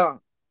Wissota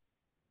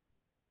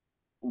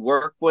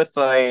work with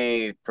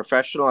a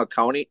professional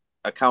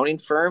accounting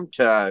firm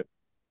to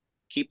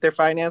keep their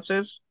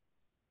finances?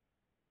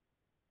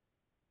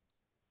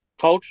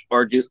 Coach?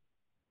 Or do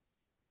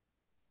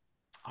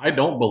I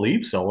don't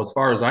believe so. As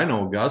far as I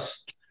know,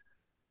 Gus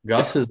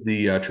is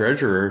the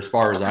treasurer, as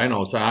far as I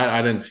know. So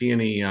I didn't see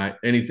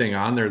anything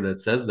on there that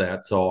says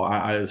that. So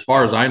as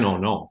far as I know,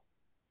 no.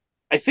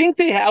 I think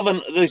they have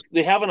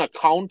an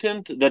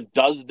accountant that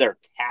does their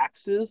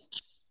taxes,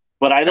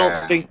 but I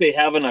don't think they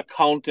have an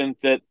accountant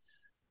that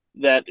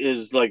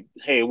is like,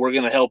 hey, we're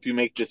going to help you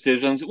make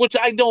decisions. Which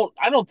I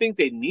don't think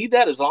they need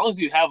that, as long as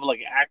you have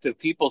like active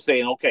people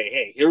saying, okay,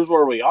 hey, here's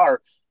where we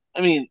are.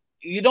 I mean,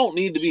 you don't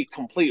need to be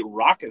complete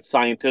rocket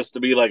scientists to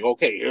be like,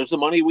 okay, here's the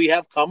money we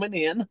have coming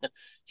in.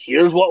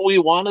 Here's what we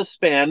want to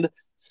spend.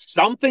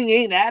 Something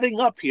ain't adding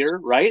up here,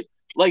 right?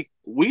 Like,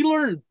 we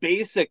learned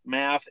basic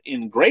math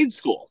in grade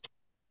school.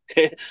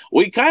 Okay,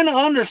 we kind of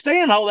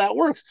understand how that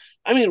works.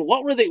 I mean,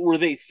 what were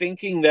they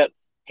thinking that,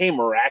 hey,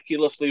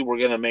 miraculously we're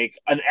going to make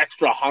an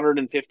extra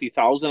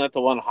 150,000 at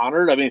the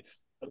 100? I mean,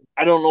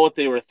 I don't know what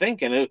they were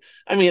thinking.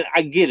 I mean,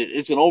 I get it.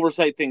 It's an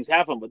oversight, things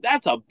happen, but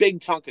that's a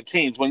big chunk of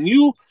change.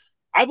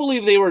 I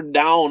believe they were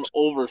down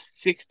over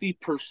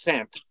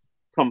 60%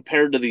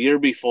 compared to the year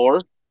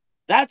before.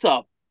 That's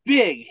a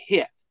big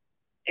hit.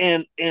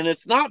 And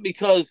it's not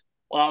because,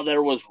 well,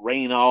 there was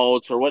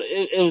rainouts or what.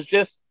 It was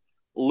just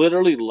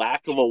literally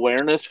lack of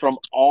awareness from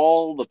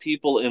all the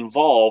people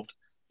involved.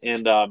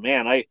 And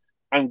man,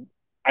 I'm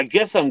I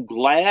guess I'm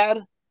glad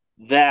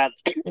that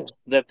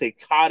that they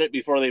caught it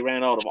before they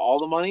ran out of all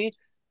the money,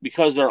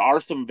 because there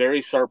are some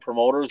very sharp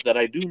promoters that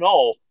I do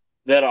know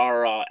that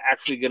are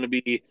actually going to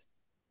be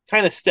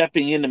kind of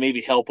stepping in to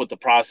maybe help with the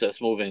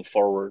process moving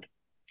forward.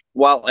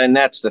 Well, and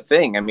that's the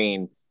thing. I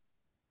mean,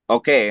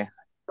 okay,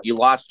 you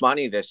lost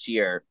money this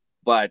year,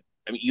 but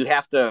I mean, you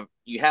have to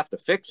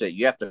fix it.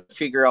 You have to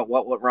figure out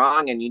what went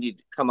wrong, and you need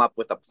to come up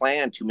with a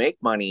plan to make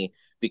money,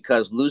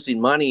 because losing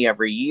money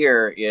every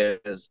year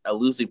is a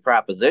losing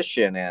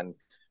proposition, and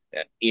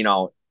you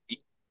know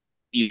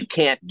you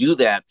can't do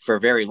that for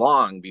very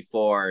long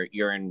before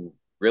you're in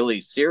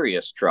really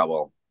serious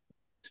trouble.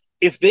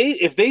 If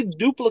they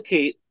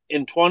duplicate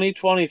in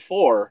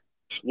 2024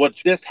 what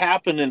just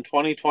happened in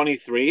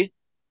 2023,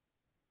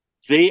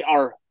 they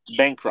are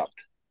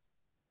bankrupt.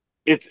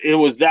 It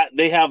was that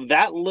they have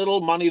that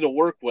little money to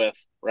work with,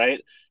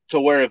 right?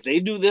 To where if they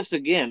do this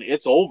again,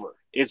 it's over.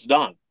 It's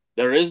done.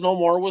 There is no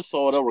more with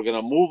soda. We're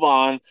gonna move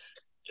on.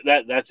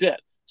 That's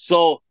it.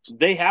 So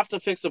they have to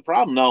fix the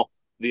problem. Now,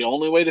 the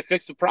only way to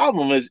fix the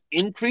problem is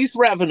increase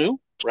revenue,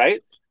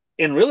 right?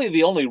 And really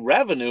the only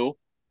revenue,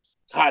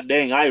 god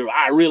dang,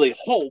 I really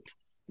hope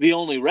the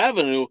only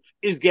revenue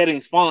is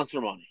getting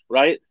sponsor money,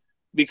 right?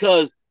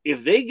 Because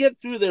if they get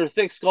through their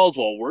thick skulls,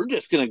 well, we're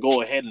just going to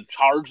go ahead and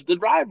charge the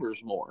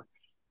drivers more,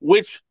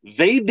 which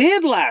they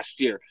did last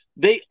year.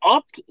 They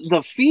upped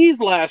the fees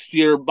last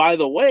year, by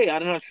the way.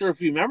 I'm not sure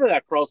if you remember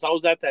that, Cross. I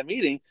was at that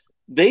meeting.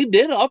 They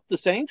did up the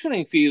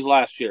sanctioning fees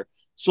last year.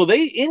 So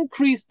they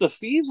increased the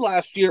fees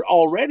last year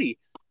already.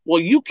 Well,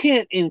 you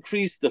can't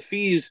increase the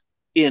fees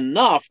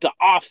enough to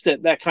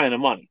offset that kind of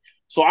money.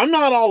 So I'm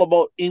not all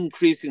about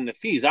increasing the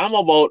fees. I'm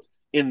about,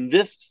 in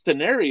this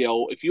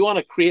scenario, if you want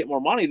to create more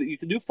money, that you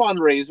can do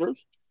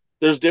fundraisers.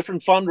 There's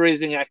different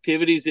fundraising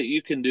activities that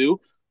you can do.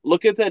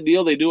 Look at that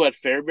deal they do at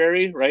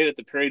Fairbury, right, at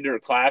the Prairie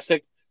Dirt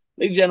Classic.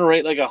 They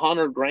generate like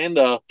 100 grand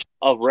of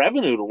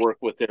revenue to work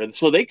with there.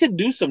 So they could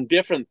do some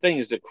different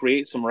things to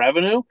create some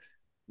revenue.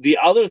 The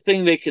other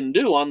thing they can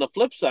do on the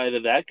flip side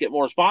of that, get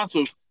more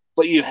sponsors,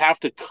 but you have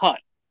to cut.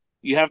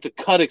 You have to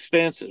cut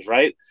expenses,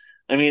 right?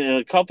 I mean, and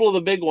a couple of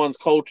the big ones,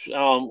 Coach,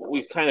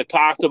 we've kind of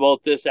talked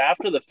about this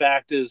after the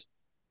fact, is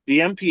the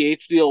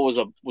MPH deal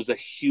was a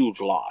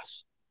huge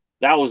loss.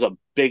 That was a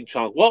big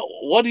chunk.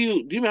 What do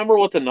you remember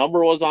what the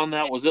number was on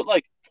that? Was it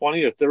like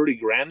 20 or 30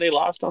 grand they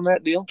lost on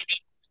that deal?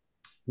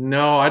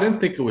 No, I didn't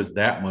think it was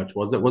that much.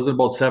 Was it? Was it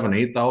about 7,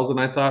 8,000?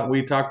 I thought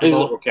we talked Is it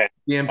about okay?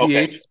 the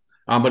Okay. MPH.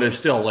 But it's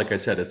still, like I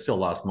said, it's still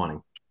lost money.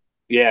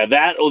 Yeah,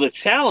 the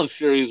Challenge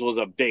Series was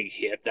a big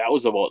hit. That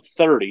was about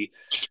 30.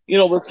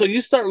 But so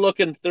you start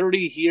looking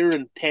 30 here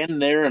and 10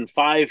 there and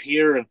 5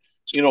 here,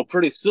 and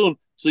pretty soon.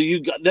 So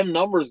you got them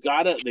numbers,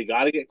 they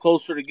gotta get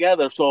closer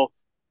together. So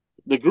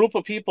the group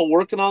of people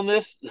working on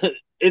this,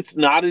 it's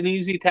not an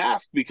easy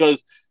task,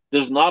 because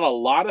there's not a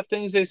lot of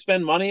things they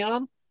spend money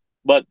on,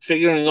 but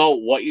figuring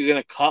out what you're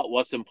going to cut,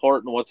 what's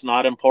important, what's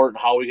not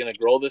important, how are we going to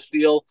grow this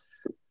deal.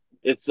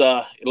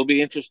 It'll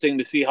be interesting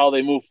to see how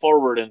they move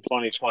forward in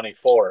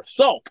 2024.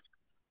 So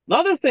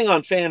another thing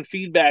on fan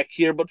feedback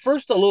here, but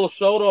first a little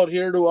shout out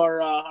here to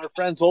our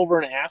friends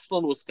over in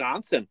Ashland,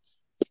 Wisconsin.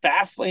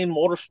 Fastlane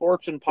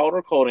Motorsports and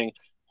Powder Coating,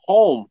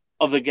 home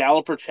of the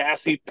Galloper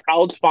Chassis,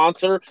 proud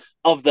sponsor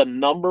of the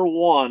number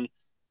one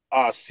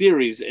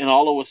series in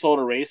all of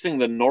Wissota racing,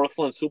 the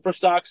Northland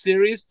Superstock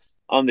Series.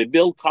 They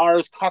build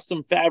cars,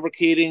 custom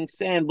fabricating,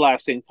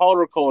 sandblasting,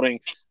 powder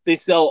coating. They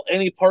sell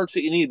any parts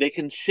that you need. They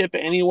can ship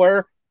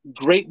anywhere.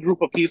 Great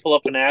group of people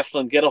up in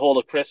Ashland. Get a hold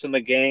of Chris and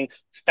the gang.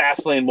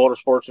 Fastlane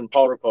Motorsports and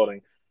Powder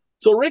Coating.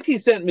 So Ricky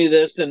sent me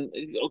this, and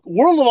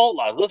World of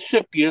Outlaws. Let's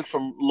shift gears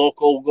from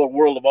local, go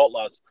World of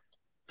Outlaws.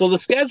 So the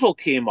schedule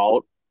came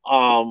out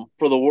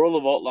for the World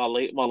of Outlaw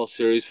Late Model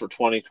Series for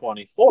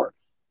 2024.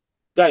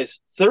 Guys,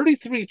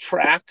 33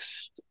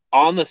 tracks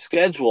on the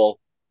schedule.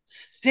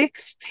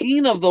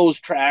 16 of those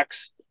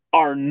tracks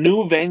are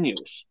new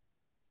venues.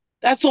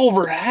 That's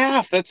over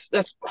half.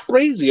 That's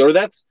crazy, or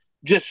that's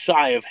just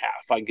shy of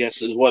half, I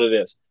guess, is what it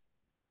is.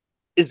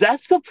 Is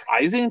that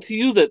surprising to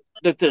you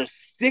that there's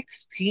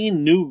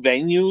 16 new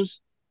venues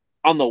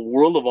on the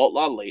World of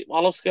Outlaw late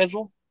model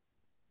schedule?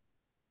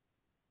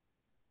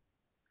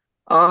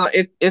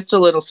 It's a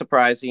little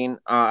surprising.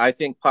 I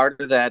think part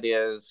of that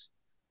is,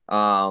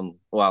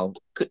 well,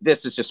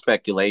 this is just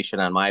speculation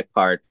on my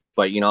part,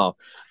 but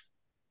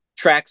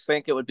tracks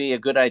think it would be a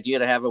good idea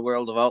to have a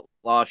World of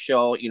Outlaw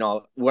show.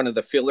 One of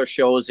the filler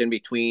shows in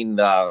between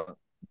the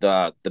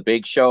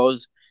big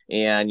shows,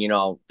 and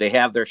they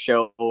have their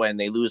show and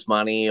they lose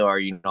money, or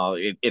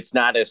it's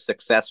not as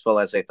successful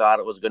as they thought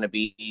it was going to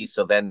be.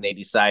 So then they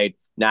decide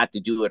not to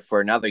do it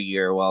for another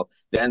year. Well,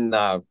 then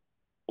the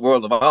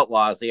World of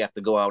Outlaws, they have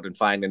to go out and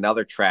find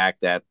another track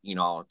that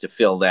to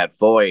fill that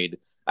void.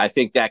 I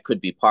think that could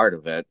be part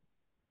of it.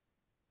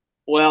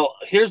 Well,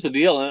 here's the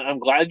deal, and I'm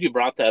glad you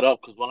brought that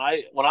up because when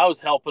I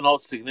was helping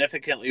out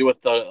significantly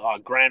with the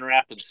Grand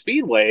Rapids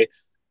Speedway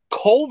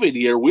COVID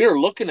year, we were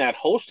looking at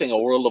hosting a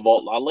World of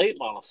Outlaw late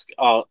model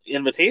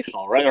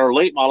invitational, right, or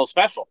late model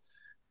special,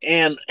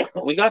 and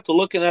we got to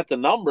looking at the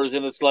numbers,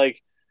 and it's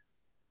like,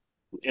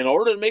 in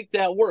order to make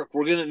that work,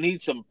 we're going to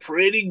need some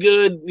pretty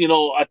good,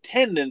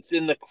 attendance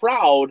in the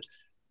crowd,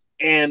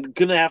 and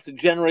going to have to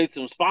generate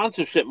some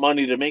sponsorship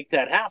money to make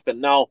that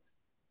happen. Now,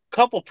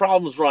 couple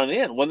problems run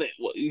in when they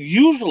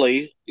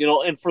usually,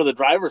 and for the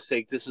driver's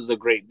sake, this is a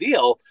great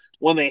deal.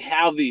 When they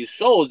have these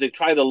shows, they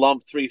try to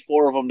lump three,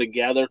 four of them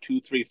together,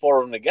 two, three, four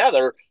of them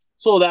together,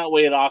 so that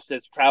way it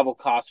offsets travel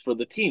costs for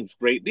the teams.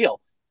 Great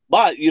deal.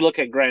 But you look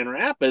at Grand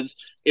Rapids,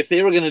 if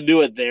they were going to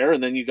do it there,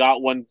 and then you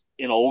got one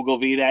in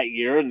Ogilvie that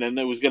year, and then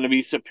there was going to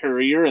be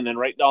Superior, and then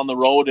right down the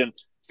road in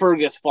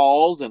Fergus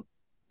Falls, and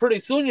pretty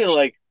soon you're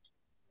like,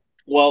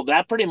 well,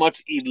 that pretty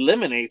much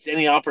eliminates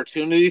any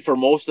opportunity for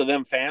most of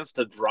them fans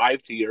to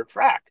drive to your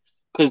track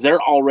because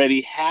they're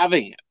already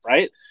having it,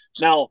 right?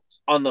 Now,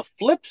 on the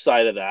flip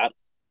side of that,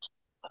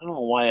 I don't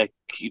know why I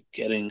keep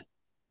getting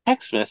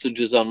text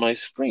messages on my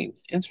screen.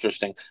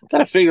 Interesting. Got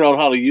to figure out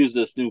how to use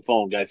this new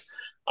phone, guys.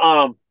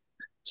 Um,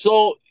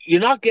 so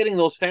you're not getting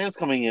those fans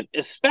coming in,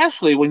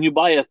 especially when you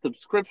buy a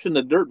subscription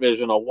to Dirt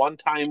Vision, a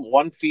one-time,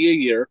 one fee a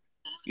year.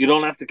 You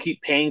don't have to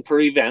keep paying per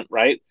event,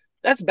 right?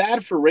 That's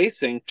bad for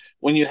racing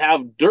when you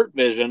have Dirt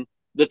Vision.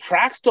 The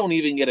tracks don't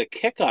even get a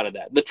kick out of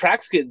that. The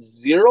tracks get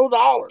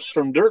 $0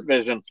 from Dirt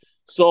Vision.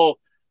 So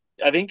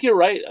I think you're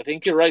right. I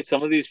think you're right.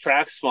 Some of these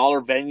tracks,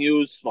 smaller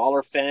venues,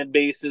 smaller fan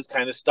bases,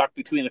 kind of stuck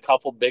between a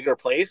couple bigger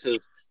places.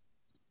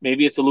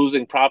 Maybe it's a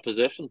losing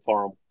proposition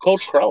for them.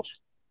 Coach Kraus.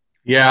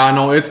 Yeah,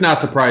 no, it's not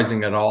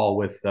surprising at all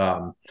with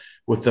the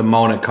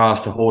amount it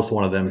costs to host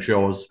one of them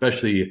shows.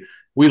 Especially,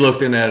 we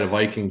looked in at a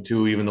Viking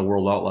too. Even the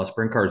World Outlaw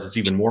Sprint Cars, it's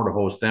even more to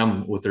host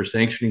them with their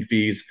sanctioning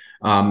fees.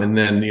 And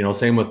then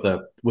same with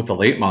the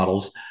late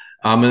models.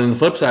 And then the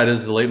flip side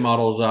is the late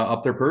models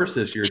up their purse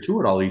this year too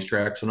at all these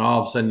tracks. And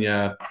all of a sudden,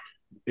 yeah,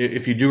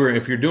 if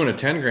you're doing a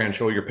 10 grand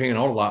show, you're paying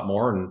out a lot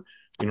more. And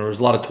there's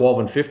a lot of 12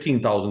 and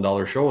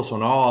 $15,000 shows. So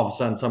now all of a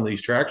sudden, some of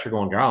these tracks are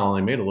going, God, I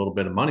only made a little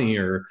bit of money,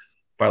 or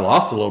if I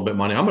lost a little bit of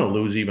money, I'm going to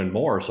lose even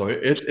more. So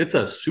it's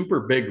a super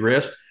big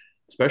risk,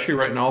 especially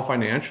right now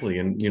financially.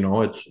 And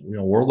it's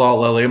World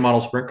Outlaw late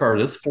model sprint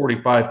cars. It's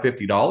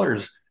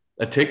 $45-$50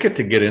 a ticket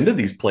to get into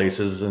these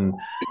places, and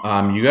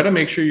you got to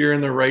make sure you're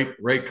in the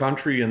right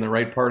country, in the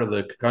right part of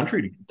the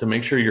country, to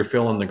make sure you're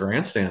filling the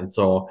grandstand.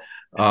 So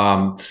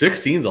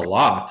 16 is a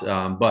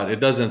lot, but it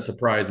doesn't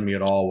surprise me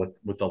at all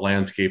with the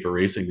landscape of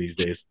racing these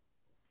days.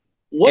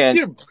 What's And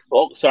your?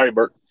 Oh, sorry,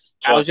 Bert.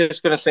 I was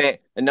just going to say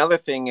another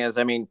thing is,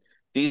 I mean,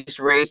 these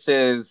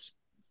races,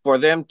 for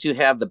them to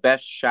have the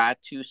best shot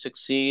to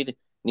succeed,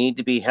 need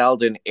to be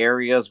held in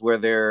areas where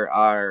there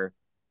are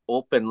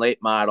open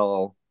late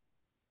model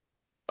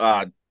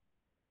uh,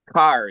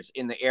 cars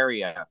in the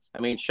area. I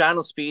mean,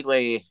 Shawano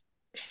Speedway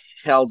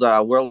held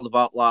a World of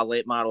Outlaw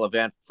late model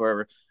event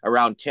for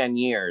around 10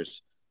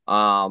 years.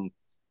 Um,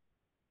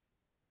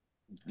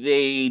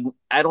 they,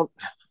 I don't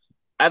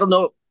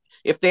know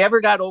if they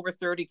ever got over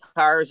 30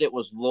 cars, it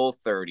was low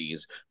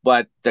 30s,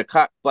 but the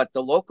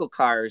local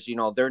cars,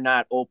 they're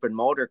not open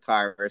motor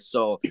cars.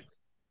 So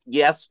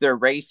yes, they're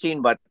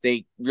racing, but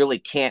they really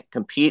can't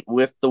compete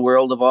with the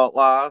World of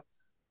Outlaw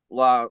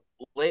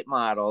late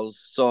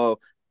models. So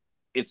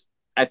it's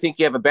I think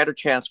you have a better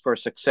chance for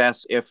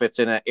success if it's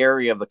in an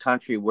area of the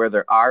country where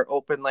there are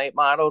open late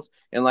models.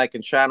 And like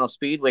in Shawano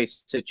Speedway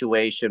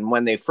situation,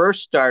 when they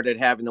first started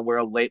having the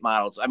world late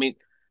models, I mean,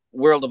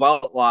 World of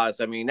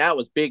Outlaws, I mean, that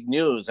was big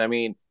news. I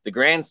mean, the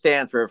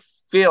grandstands were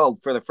filled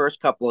for the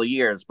first couple of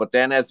years, but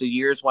then as the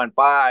years went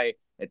by,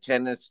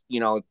 attendance,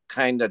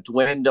 kind of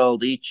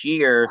dwindled each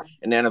year.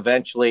 And then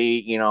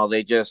eventually,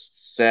 they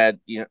just said,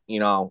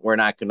 we're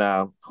not going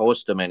to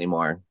host them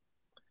anymore.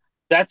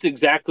 That's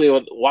exactly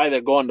why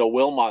they're going to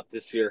Wilmot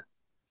this year.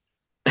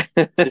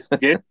 Just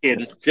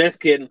kidding. Just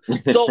kidding.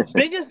 So,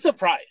 biggest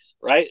surprise,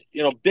 right?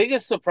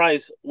 Biggest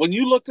surprise when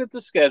you looked at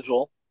the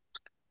schedule.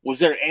 Was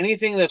there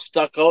anything that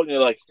stuck out, and you're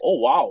like, "Oh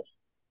wow,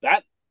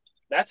 that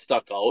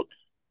stuck out"?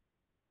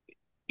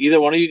 Either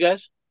one of you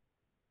guys?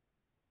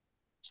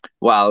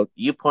 Well,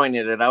 you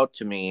pointed it out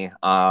to me.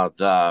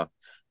 The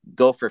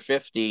Go for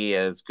 50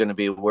 is going to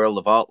be World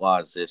of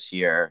Outlaws this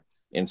year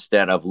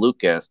instead of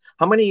Lucas.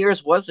 How many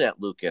years was that,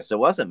 Lucas? It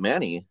wasn't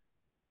many.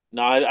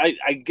 No,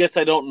 I guess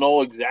I don't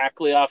know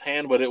exactly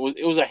offhand, but it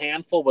was a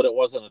handful, but it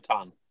wasn't a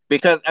ton.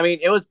 Because I mean,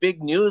 it was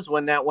big news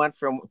when that went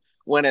from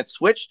when it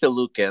switched to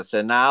Lucas,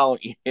 and now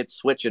it's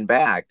switching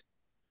back.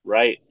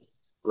 Right,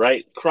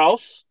 right.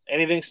 Kraus,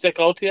 anything stick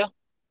out to you?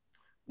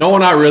 No,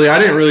 not really. I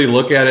didn't really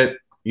look at it,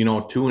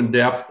 too in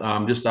depth.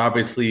 Just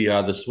obviously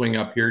the swing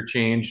up here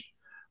changed.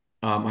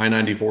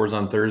 I-94 is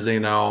on Thursday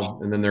now,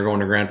 and then they're going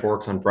to Grand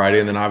Forks on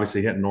Friday, and then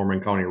obviously hitting Norman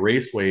County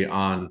Raceway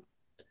on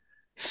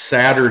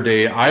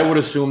Saturday. I would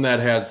assume that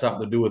had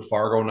something to do with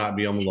Fargo not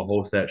being able to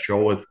host that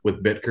show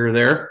with Bitker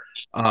there,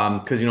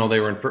 because they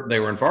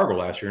were in Fargo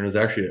last year and it was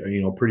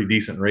actually a pretty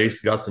decent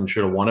race. Gustin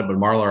should have won it, but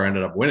Marlar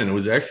ended up winning. It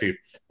was actually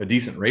a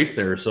decent race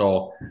there.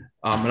 So,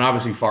 and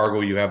obviously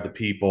Fargo, you have the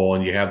people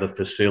and you have the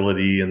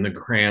facility and the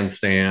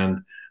grandstand.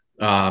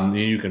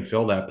 You can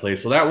fill that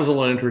place. So that was a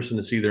little interesting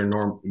to see their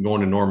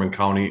going to Norman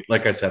County.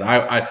 Like I said,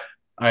 I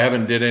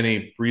haven't did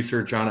any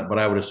research on it, but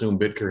I would assume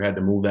Bitker had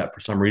to move that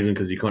for some reason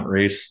because he couldn't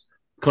race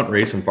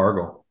in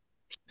Fargo.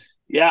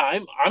 Yeah,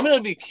 I'm going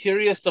to be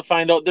curious to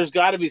find out. There's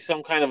got to be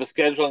some kind of a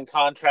scheduling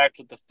contract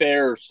with the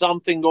fair or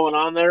something going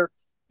on there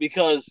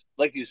because,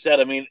 like you said,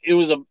 I mean,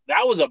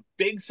 that was a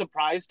big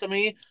surprise to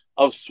me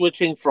of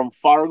switching from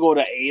Fargo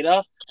to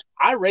Ada.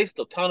 I raced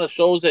a ton of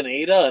shows in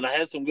Ada and I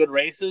had some good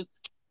races.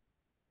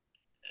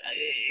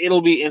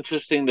 It'll be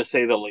interesting to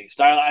say the least.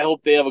 I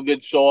hope they have a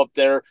good show up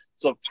there.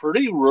 It's a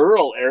pretty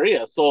rural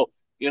area, so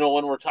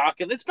when we're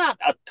talking, it's not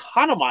a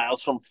ton of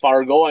miles from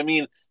Fargo. I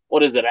mean,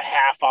 what is it, a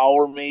half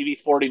hour, maybe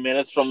 40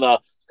 minutes from the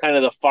kind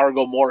of the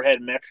Fargo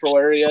Moorhead metro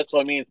area.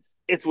 So, I mean,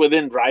 it's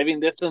within driving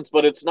distance,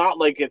 but it's not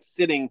like it's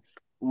sitting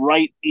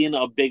right in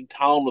a big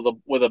town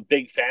with a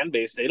big fan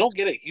base. They don't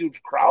get a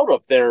huge crowd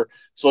up there.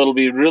 So it'll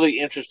be really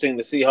interesting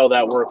to see how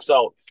that works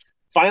out.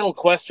 Final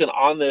question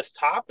on this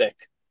topic.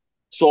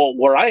 So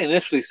where I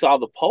initially saw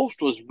the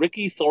post was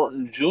Ricky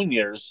Thornton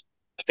Jr.'s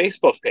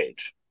Facebook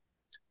page.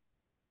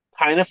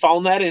 Kind of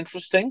found that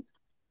interesting.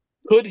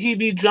 Could he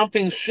be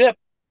jumping ship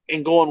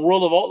and going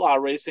World of Outlaw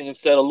racing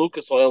instead of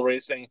Lucas Oil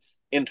racing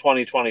in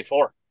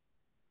 2024?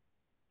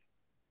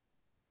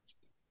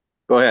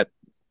 Go ahead.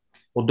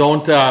 Well,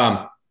 don't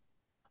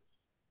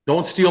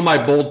steal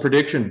my bold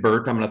prediction,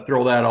 Bert. I'm going to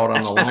throw that out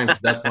on the line.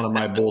 That's one of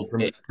my bold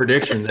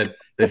prediction that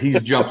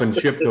he's jumping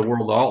ship to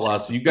World of Outlaw.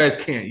 So you guys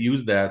can't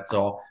use that.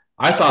 So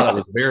I thought it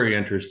was very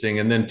interesting.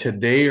 And then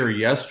today or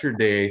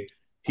yesterday,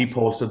 he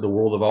posted the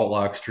World of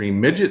Outlaw Extreme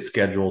Midget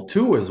schedule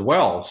too as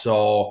well.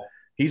 So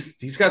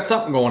he's got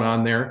something going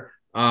on there.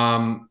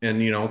 And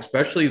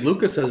especially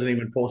Lucas hasn't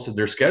even posted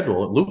their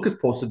schedule. Lucas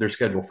posted their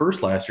schedule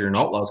first last year, and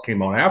Outlaws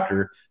came out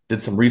after.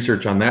 Did some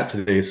research on that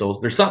today. So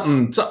there's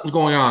something's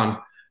going on.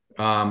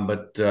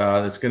 But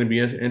it's going to be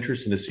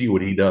interesting to see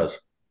what he does.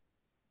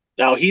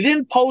 Now, he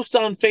didn't post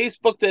on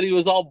Facebook that he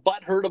was all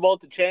butthurt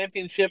about the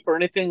championship or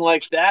anything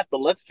like that,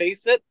 but let's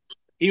face it,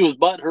 he was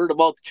butthurt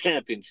about the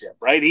championship,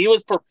 right? He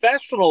was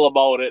professional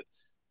about it,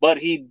 but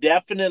he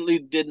definitely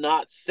did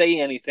not say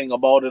anything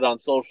about it on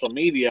social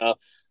media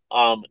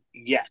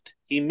yet.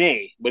 He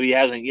may, but he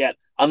hasn't yet.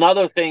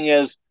 Another thing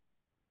is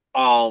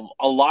a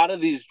lot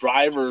of these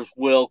drivers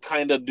will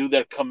kind of do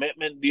their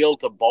commitment deal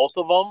to both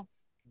of them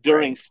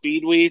during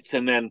speed weeks,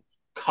 and then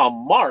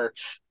come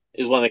March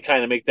is when they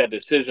kind of make that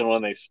decision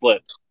when they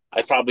split.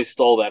 I probably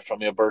stole that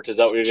from you, Bert. Is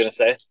that what you're going to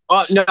say?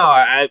 Oh, no,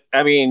 I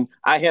mean,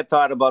 I had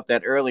thought about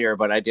that earlier,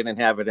 but I didn't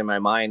have it in my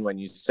mind when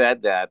you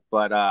said that.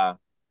 But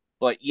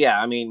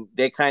yeah, I mean,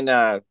 they kind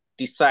of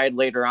decide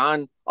later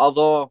on,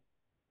 although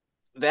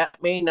that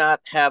may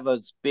not have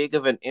as big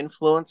of an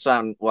influence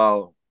on,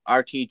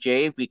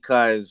 RTJ,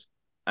 because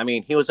I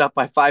mean, he was up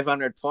by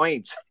 500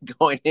 points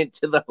going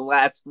into the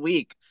last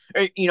week,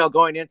 or,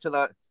 going into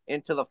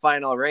the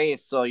final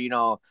race. So,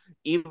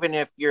 even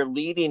if you're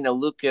leading the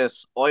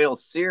Lucas Oil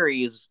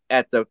Series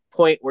at the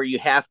point where you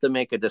have to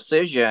make a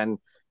decision,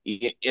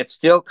 it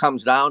still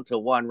comes down to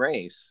one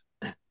race.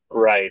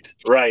 Right.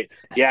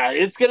 Yeah,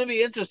 it's going to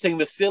be interesting.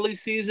 The silly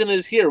season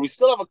is here. We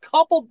still have a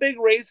couple big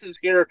races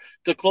here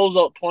to close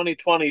out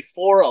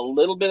 2024, a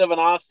little bit of an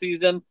off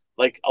season,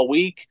 like a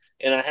week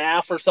and a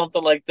half or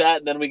something like that,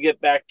 and then we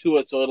get back to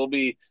it. So it'll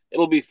be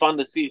fun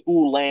to see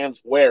who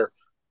lands where.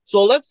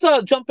 So let's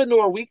jump into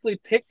our weekly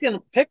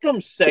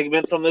pick'em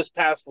segment from this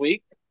past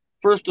week.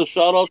 First, a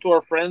shout out to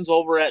our friends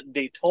over at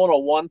Daytona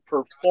One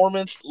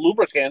Performance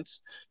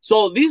Lubricants.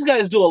 So these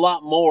guys do a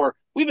lot more.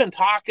 We've been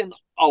talking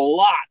a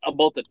lot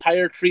about the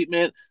tire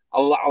treatment,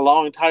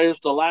 allowing tires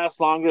to last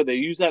longer. They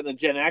use that in the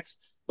Gen X.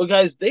 But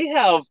guys, they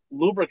have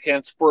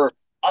lubricants for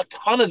a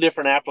ton of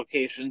different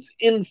applications.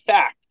 In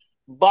fact,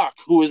 Buck,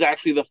 who is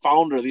actually the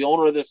founder, the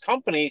owner of this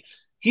company,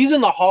 he's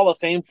in the Hall of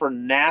Fame for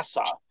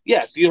NASA.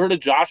 Yes, you heard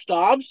of Josh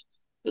Dobbs?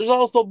 There's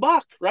also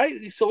Buck, right?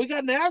 So we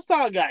got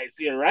NASA guys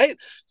here, right?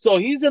 So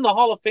he's in the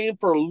Hall of Fame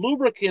for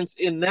lubricants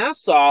in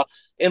NASA,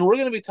 and we're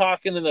going to be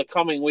talking in the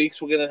coming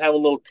weeks. We're going to have a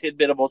little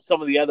tidbit about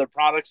some of the other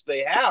products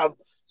they have,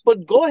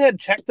 but go ahead,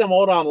 check them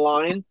out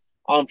online.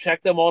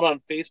 Check them out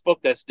on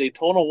Facebook. That's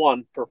Daytona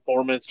One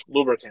Performance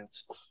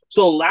Lubricants.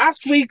 So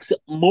last week's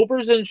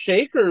movers and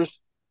shakers,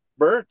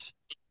 Bert,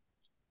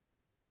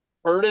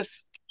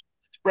 Curtis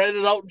spread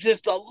it out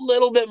just a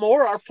little bit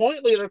more. Our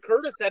point leader,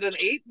 Curtis, had an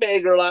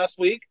 8-bagger last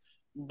week.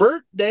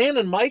 Bert, Dan,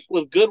 and Mike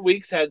with good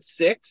weeks had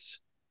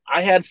 6.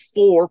 I had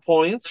 4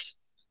 points.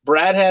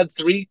 Brad had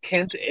 3.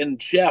 Kent and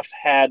Jeff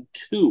had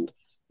 2.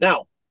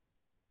 Now,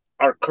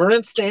 our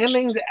current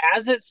standings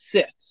as it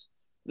sits.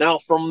 Now,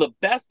 from the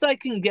best I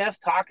can guess,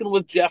 talking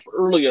with Jeff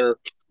earlier,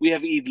 we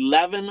have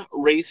 11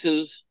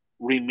 races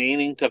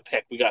remaining to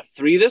pick. We got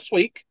 3 this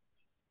week.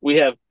 We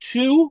have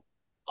 2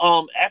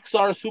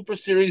 XR Super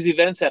Series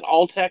events at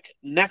Alltech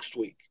next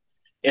week.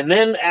 And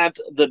then at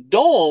the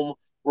Dome,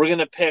 we're going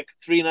to pick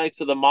 3 nights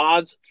of the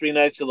mods, 3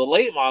 nights of the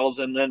late models,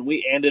 and then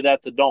we end it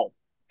at the Dome.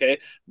 Okay.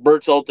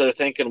 Bert's out there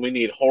thinking we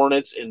need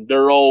Hornets,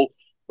 Enduro,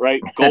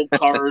 right?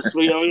 Go-karts.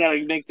 We got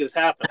to make this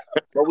happen.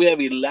 But we have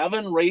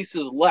 11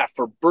 races left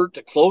for Bert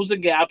to close the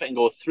gap and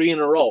go 3 in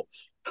a row.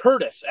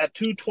 Curtis at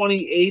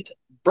 228,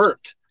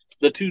 Bert,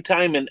 the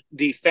 2-time and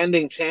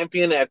defending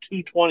champion, at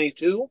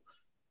 222.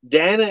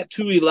 Dan at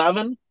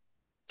 211.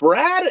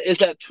 Brad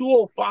is at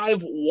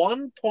 205,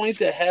 1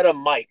 point ahead of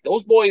Mike.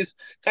 Those boys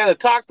kind of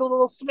talked a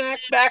little smack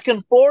back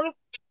and forth.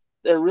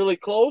 They're really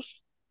close.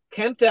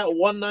 Kent at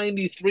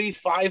 193,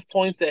 5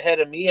 points ahead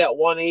of me at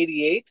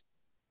 188.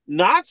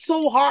 Not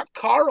so hot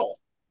Carl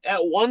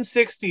at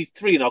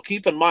 163. Now,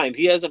 keep in mind,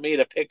 he hasn't made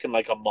a pick in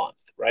like a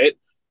month, right?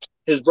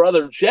 His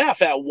brother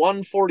Jeff at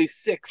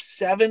 146,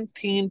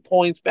 17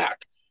 points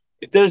back.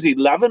 If there's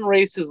 11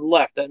 races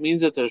left, that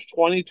means that there's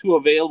 22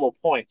 available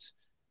points.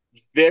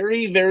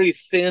 Very, very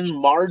thin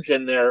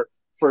margin there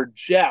for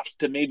Jeff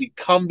to maybe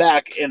come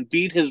back and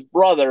beat his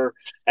brother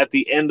at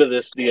the end of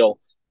this deal.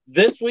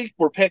 This week,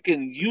 we're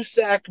picking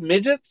USAC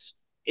Midgets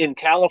in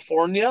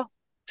California.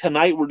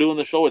 Tonight, we're doing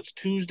the show. It's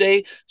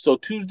Tuesday. So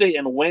Tuesday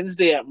and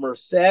Wednesday at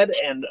Merced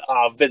and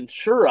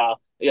Ventura.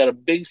 They got a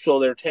big show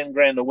there, 10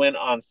 grand to win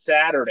on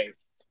Saturday.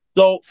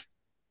 So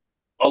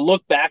I'll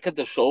look back at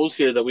the shows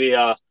here that we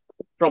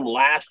from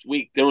last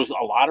week. There was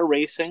a lot of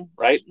racing,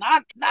 right?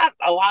 Not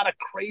a lot of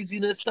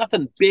craziness,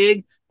 nothing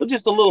big, but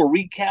just a little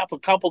recap, a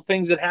couple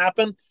things that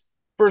happened.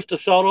 First, a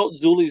shout out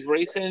Zeuli's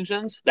Race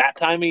Engines, that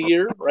time of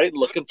year, right?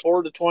 Looking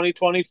forward to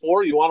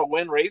 2024. You want to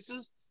win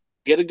races?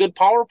 Get a good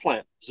power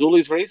plant.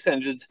 Zeuli's Race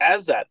Engines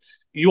has that.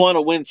 You want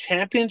to win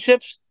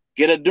championships?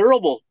 Get a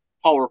durable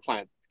power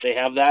plant. They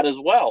have that as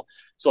well.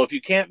 So if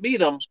you can't beat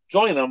them,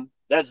 join them.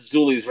 That's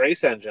Zeuli's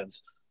Race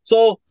Engines.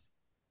 So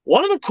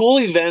one of the cool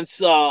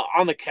events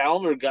on the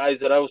calendar,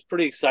 guys, that I was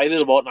pretty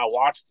excited about, and I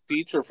watched the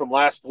feature from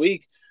last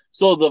week.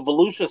 So the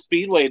Volusia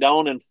Speedway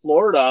down in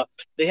Florida,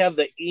 they have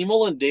the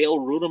Emil and Dale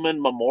Ruderman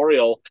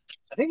Memorial.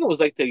 I think it was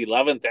like the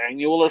 11th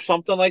annual or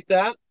something like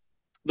that.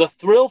 The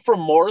Thrill from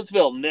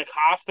Mooresville, Nick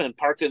Hoffman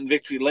parked it in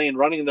Victory Lane,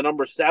 running the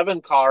number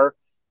 7 car.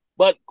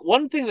 But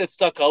one thing that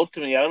stuck out to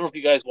me, I don't know if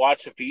you guys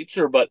watched the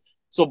feature, but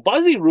so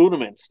Buzzy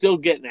Ruderman still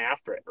getting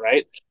after it,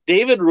 right?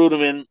 David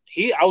Ruderman,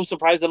 I was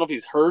surprised, I don't know if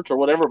he's hurt or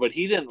whatever, but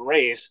he didn't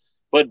race.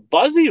 But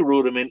Buzzy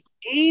Ruderman,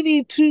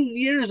 82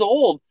 years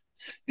old,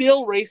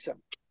 still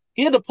racing.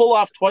 He had to pull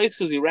off twice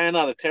because he ran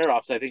out of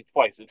tear-offs, I think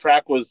twice. The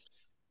track was,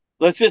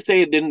 let's just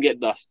say it didn't get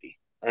dusty,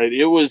 right?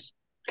 It was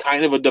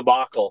kind of a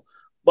debacle.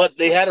 But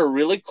they had a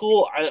really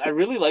cool, I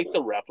really like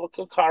the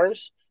replica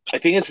cars. I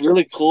think it's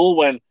really cool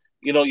when,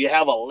 you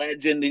have a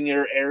legend in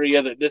your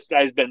area that this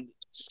guy's been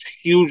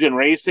huge in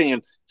racing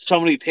and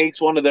somebody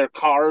takes one of their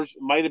cars,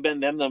 might have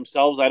been them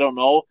themselves, I don't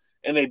know,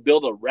 and they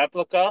build a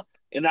replica.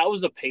 And that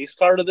was the pace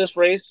car to this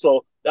race.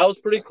 So that was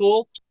pretty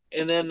cool.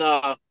 And then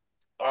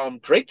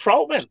Drake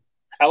Troutman,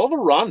 hell of a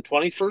run,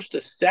 21st to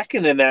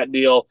 2nd in that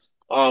deal.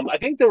 I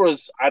think there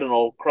was, I don't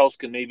know, Kraus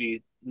can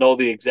maybe know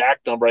the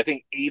exact number. I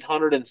think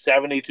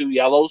 872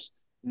 yellows,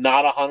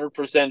 not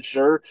 100%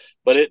 sure,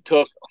 but it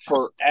took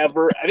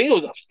forever. I think it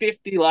was a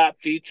 50-lap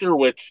feature,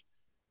 which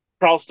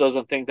Kraus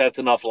doesn't think that's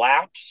enough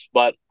laps,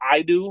 but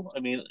I do. I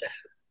mean,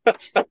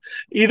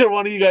 either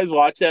one of you guys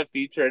watch that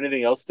feature?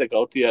 Anything else stick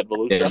out to you at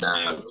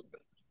Volusia?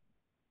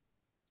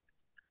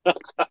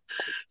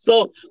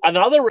 So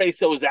another race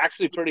that was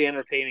actually pretty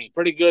entertaining,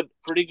 pretty good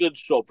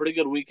show, pretty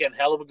good weekend,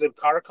 hell of a good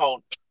car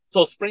count.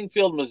 So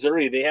Springfield,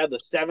 Missouri, they had the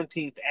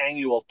 17th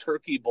annual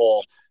Turkey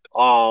Bowl.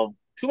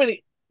 Too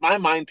many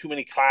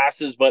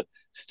classes, but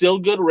still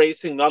good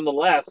racing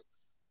nonetheless.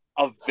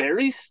 A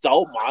very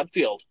stout mod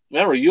field.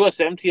 Remember,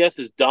 USMTS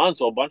is done,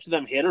 so a bunch of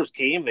them hitters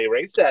came. They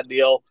raced that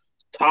deal.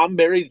 Tom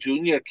Berry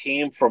Jr.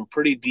 came from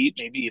pretty deep,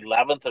 maybe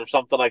 11th or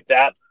something like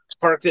that.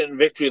 Parked it in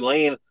Victory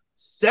Lane.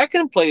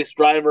 Second place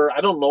driver,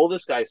 I don't know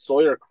this guy,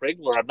 Sawyer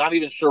Krigler. I'm not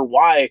even sure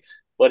why,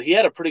 but he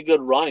had a pretty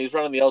good run. He was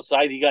running the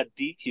outside. He got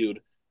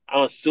DQ'd.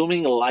 I'm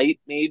assuming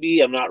light,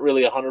 maybe. I'm not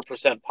really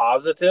 100%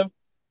 positive.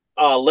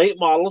 Late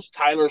models,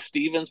 Tyler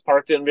Stevens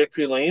parked in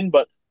Victory Lane,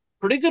 but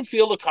pretty good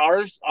field of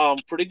cars.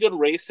 Pretty good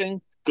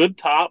racing. Good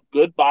top,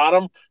 good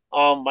bottom.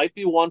 Might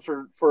be one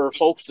for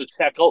folks to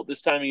check out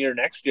this time of year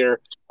next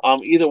year.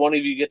 Either one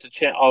of you get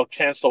a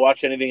chance to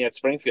watch anything at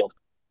Springfield.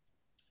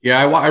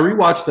 Yeah, I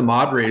rewatched the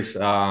mod race.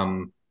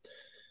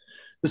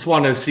 Just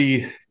wanted to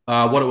see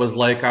what it was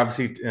like.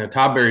 Obviously,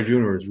 Tom Berry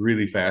Jr. was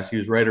really fast. He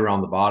was right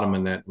around the bottom,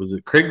 and that was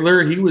it.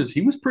 Krigler.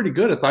 He was pretty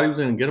good. I thought he was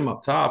going to get him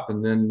up top.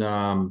 And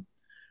then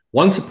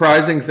one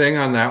surprising thing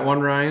on that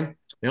one, Ryan,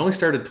 they only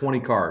started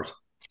 20 cars,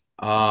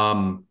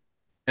 and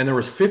there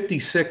was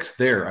 56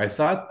 there. I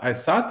thought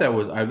that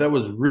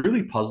was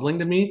really puzzling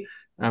to me.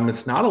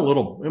 It's not a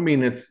little. I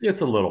mean, it's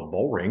a little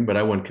boring, but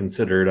I wouldn't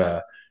consider it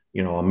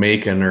a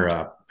Macon or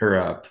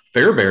a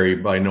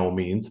Fairbury by no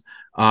means.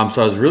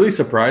 So I was really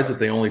surprised that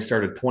they only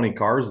started 20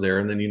 cars there,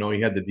 and then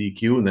he had the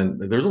DQ, and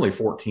then there's only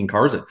 14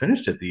 cars that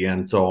finished at the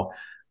end. So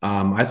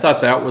I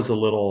thought that was a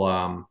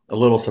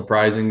little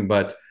surprising,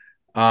 but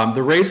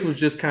the race was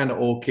just kind of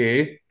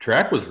okay.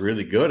 Track was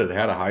really good. It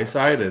had a high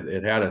side,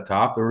 it had a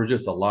top. There was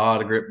just a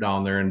lot of grip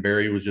down there, and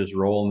Barry was just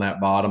rolling that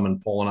bottom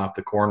and pulling off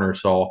the corner.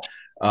 So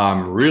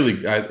really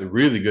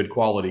good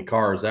quality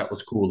cars. That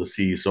was cool to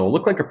see. So it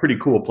looked like a pretty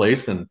cool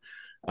place, and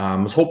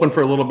was hoping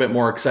for a little bit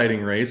more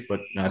exciting race, but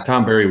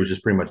Tom Barry was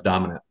just pretty much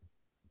dominant.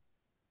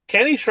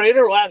 Kenny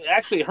Schrader, well,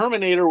 actually,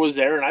 Herminator was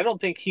there, and I don't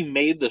think he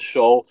made the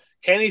show.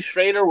 Kenny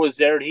Schrader was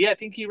there. I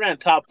think he ran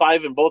top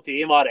five in both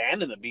the A mod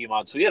and in the B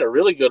mod, so he had a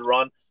really good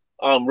run,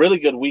 really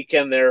good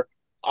weekend there.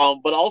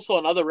 But also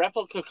another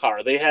replica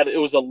car.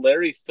 It was a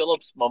Larry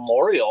Phillips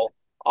Memorial,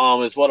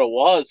 is what it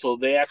was. So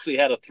they actually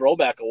had a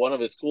throwback of one of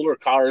his cooler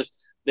cars.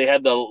 They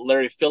had the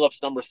Larry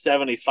Phillips number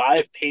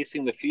 75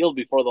 pacing the field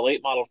before the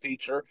late model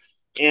feature,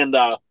 and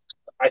I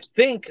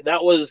think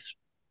that was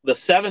the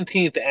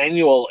 17th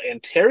annual,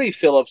 and Terry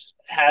Phillips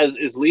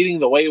is leading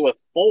the way with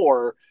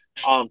 4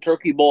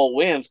 Turkey Bowl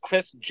wins.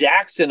 Chris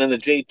Jackson in the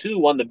J2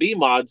 won the B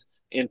mods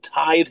and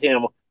tied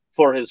him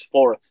for his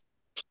 4th.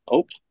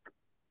 Oh,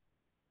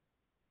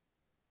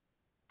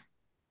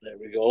 there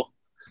we go.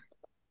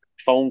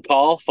 Phone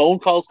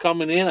call's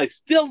coming in. I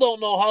still don't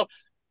know how.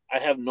 I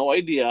have no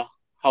idea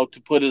how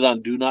to put it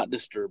on do not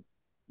disturb.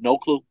 No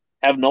clue.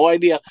 Have no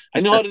idea. I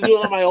know how to do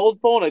it on my old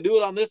phone. I do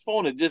it on this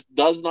phone. It just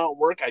does not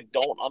work. I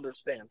don't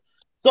understand.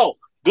 So,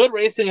 good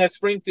racing at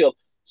Springfield.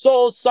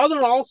 So,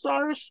 Southern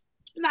All-Stars,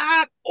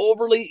 not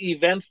overly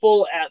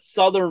eventful at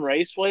Southern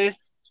Raceway.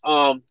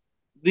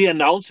 The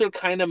announcer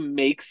kind of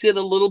makes it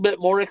a little bit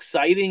more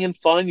exciting and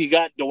fun. You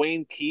got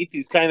Dwayne Keith.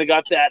 He's kind of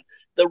got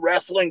the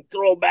wrestling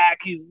throwback.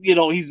 He's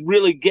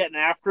really getting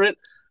after it.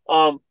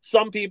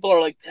 Some people are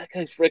like, that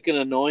guy's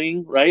freaking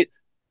annoying, right?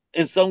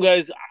 And some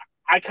guys,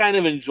 I kind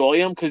of enjoy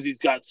him because he's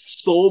got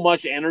so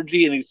much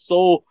energy and he's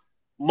so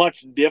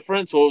much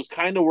different. So it was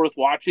kind of worth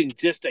watching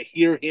just to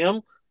hear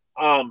him.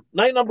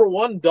 Night number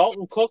 1,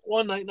 Dalton Cook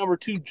won. Night number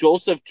 2,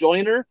 Joseph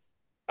Joyner.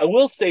 I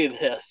will say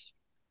this.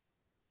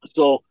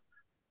 So,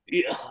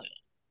 yeah,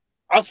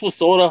 us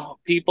Wissota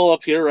people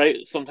up here,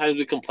 right? Sometimes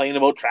we complain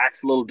about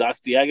tracks a little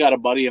dusty. I got a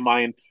buddy of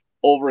mine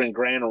over in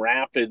Grand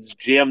Rapids,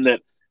 Jim,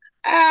 that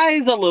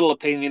he's a little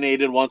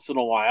opinionated once in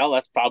a while.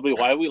 That's probably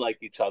why we like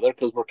each other,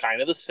 because we're kind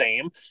of the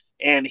same.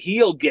 And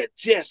he'll get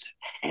just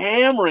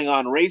hammering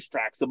on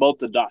racetracks about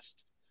the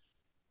dust.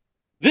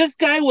 This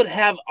guy would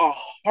have a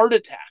heart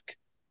attack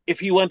if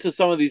he went to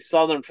some of these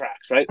Southern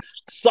tracks, right?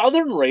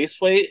 Southern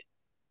Raceway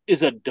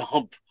is a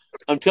dump.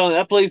 I'm telling you,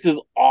 that place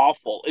is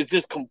awful. It's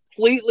just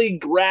completely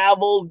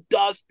gravel,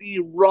 dusty,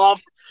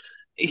 rough.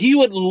 He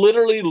would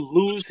literally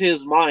lose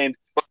his mind.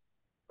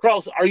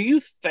 Kraus, are you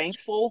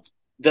thankful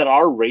that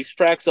our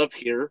racetracks up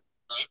here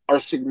are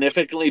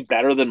significantly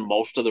better than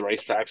most of the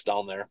racetracks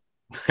down there?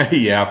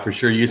 Yeah, for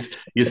sure. You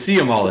see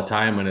them all the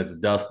time, and it's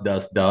dust,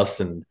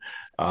 and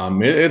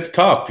it's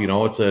tough.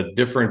 It's a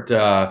different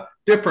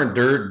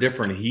dirt,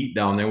 different heat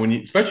down there.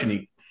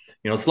 Especially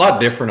it's a lot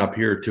different up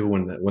here too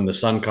when the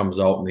sun comes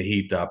out and the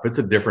heat up. It's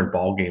a different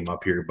ball game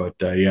up here. But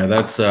yeah,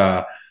 that's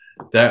that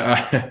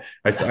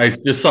I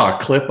just saw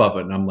a clip of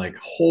it, and I'm like,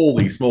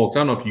 holy smokes!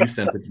 I don't know if you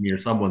sent it to me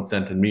or someone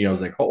sent it to me. I was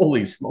like,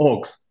 holy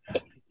smokes!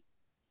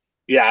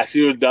 Yeah,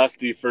 she was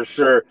dusty for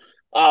sure.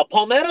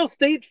 Palmetto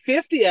State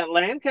 50 at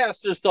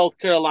Lancaster, South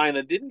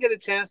Carolina. Didn't get a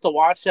chance to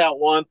watch that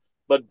one,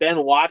 but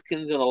Ben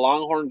Watkins and the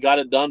Longhorn got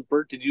it done.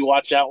 Bert, did you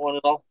watch that one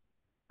at all?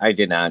 I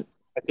did not.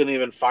 I couldn't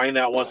even find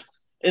that one.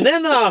 And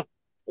then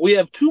we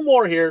have 2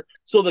 more here.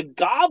 So the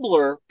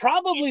Gobbler,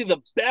 probably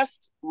the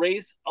best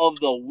race of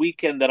the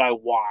weekend that I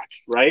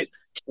watched, right,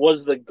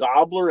 was the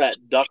Gobbler at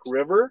Duck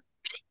River.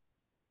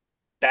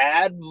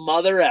 Bad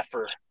mother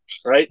effer,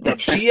 right? The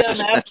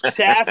BMF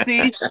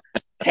chassis,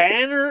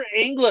 Tanner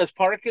English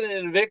parking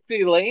it in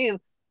Victory Lane.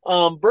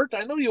 Bert,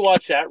 I know you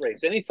watched that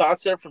race. Any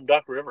thoughts there from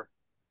Duck River?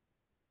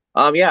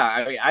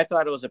 Yeah, I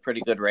thought it was a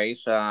pretty good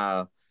race.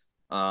 Tanner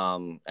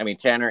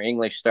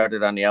English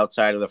started on the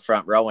outside of the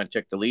front row and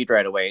took the lead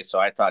right away, so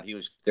I thought he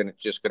was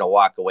gonna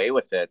walk away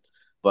with it.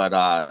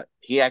 But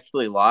he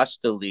actually lost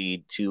the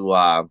lead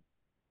to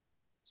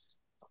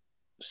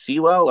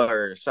Sewell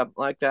or something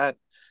like that.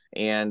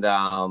 And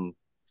Sam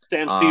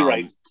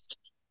Seawright.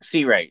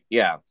 Seawright,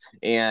 yeah.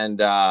 And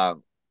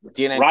Ryan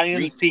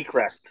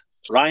Seacrest.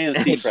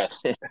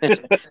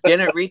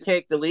 Didn't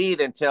retake the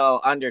lead until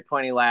under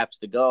 20 laps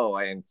to go.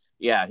 And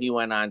yeah, he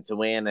went on to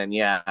win. And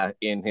yeah,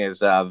 in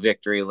his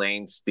victory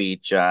lane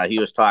speech, he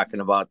was talking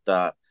about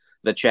the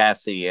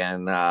chassis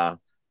and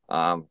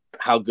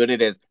how good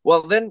it is.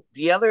 Well, then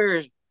the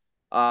other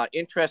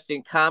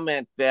interesting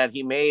comment that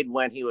he made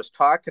when he was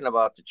talking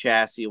about the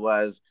chassis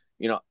was,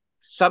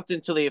 something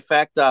to the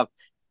effect of,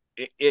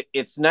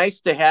 it's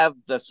nice to have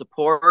the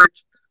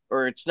support,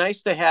 or it's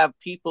nice to have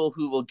people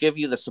who will give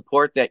you the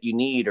support that you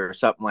need, or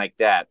something like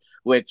that.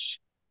 Which,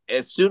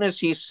 as soon as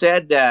he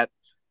said that,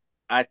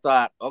 I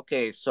thought,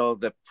 okay, so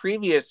the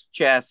previous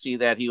chassis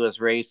that he was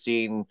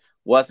racing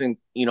wasn't,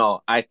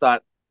 I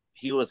thought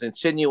he was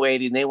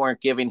insinuating they weren't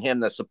giving him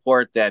the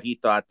support that he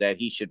thought that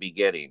he should be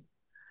getting.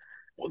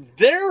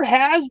 There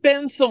has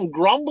been some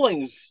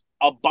grumblings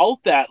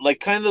about that, like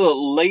kind of the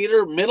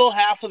later middle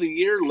half of the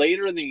year,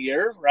 later in the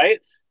year, right?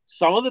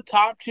 Some of the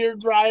top tier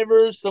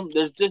drivers,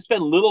 there's just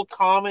been little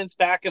comments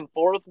back and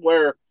forth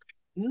where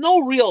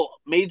no real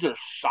major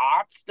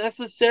shocks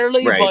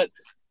necessarily, Right. but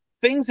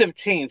things have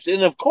changed.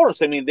 And of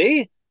course,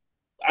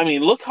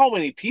 look how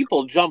many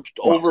people jumped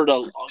over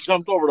to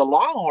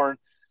Longhorn.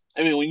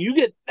 I mean, when you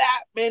get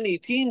that many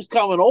teams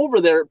coming over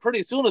there,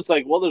 pretty soon it's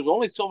like, well, there's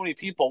only so many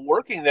people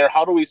working there.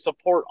 How do we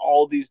support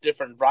all these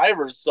different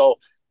drivers? So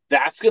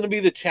that's going to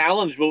be the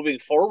challenge moving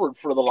forward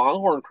for the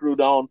Longhorn crew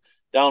down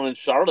in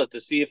Charlotte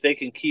to see if they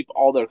can keep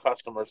all their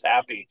customers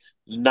happy.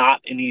 Not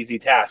an easy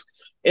task.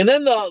 And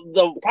then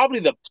the probably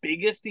the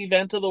biggest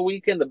event of the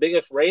weekend, the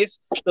biggest race,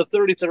 the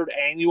 33rd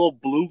annual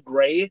Blue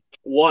Gray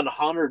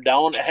 100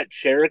 down at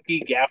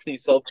Cherokee, Gaffney,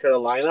 South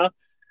Carolina.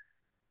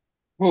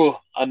 Whew,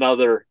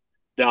 another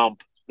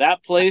dump.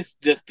 That place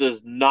just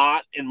does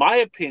not, in my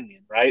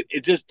opinion, right?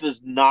 It just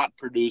does not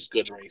produce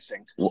good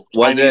racing.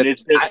 Was it?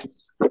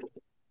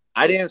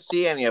 I didn't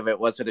see any of it.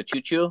 Was it a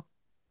choo-choo?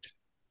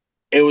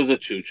 It was a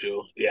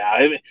choo-choo.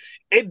 Yeah,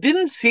 it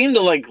didn't seem to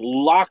like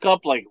lock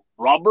up like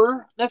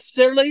rubber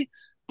necessarily,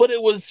 but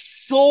it was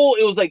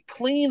like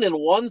clean in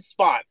one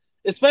spot,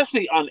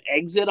 especially on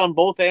exit on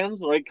both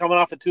ends, right? Coming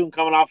off of 2 and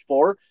coming off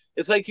 4.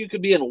 It's like you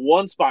could be in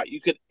one spot. You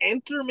could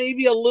enter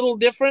maybe a little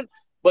different,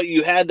 but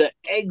you had to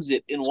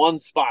exit in one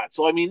spot.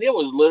 So, I mean, it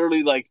was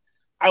literally like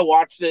I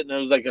watched it and it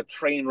was like a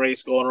train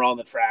race going around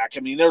the track.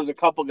 I mean, there was a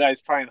couple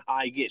guys trying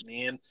high getting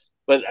in,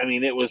 but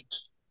it was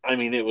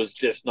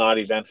just not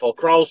eventful.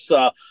 Kraus,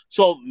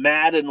 so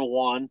Madden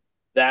won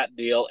that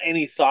deal.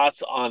 Any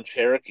thoughts on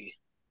Cherokee?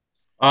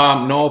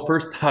 No,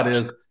 first thought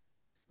is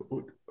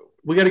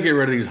we got to get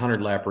rid of these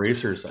 100 lap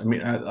racers. I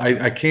mean,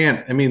 I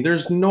can't. I mean,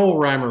 there's no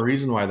rhyme or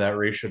reason why that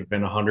race should have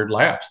been 100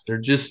 laps. There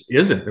just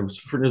isn't. It was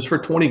for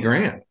 20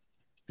 grand.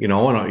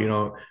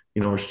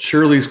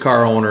 Shirley's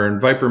car owner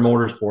and Viper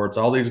Motorsports.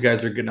 All these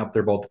guys are getting up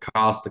there about the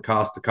cost.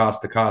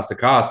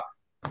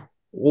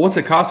 Well, what's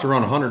it cost to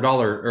run $100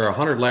 or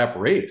 100 lap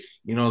race?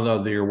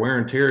 The wear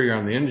and tear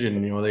on the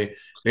engine.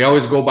 They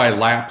always go by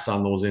laps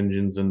on those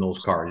engines and those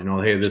cars.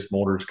 Hey, this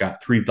motor's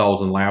got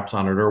 3,000 laps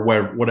on it or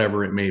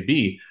whatever it may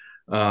be.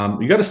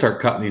 You got to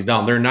start cutting these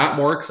down. They're not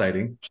more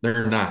exciting.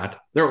 They're not.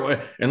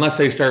 They're unless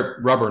they start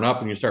rubbering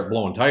up and you start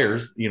blowing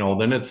tires.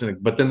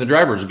 But then the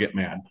drivers get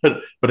mad.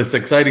 But it's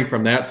exciting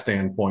from that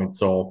standpoint.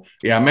 So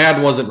yeah,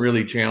 Mad wasn't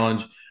really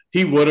challenged.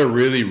 He would have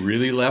really,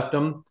 really left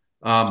them.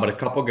 But a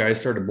couple guys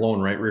started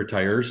blowing right rear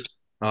tires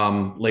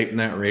late in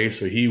that race.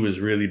 So he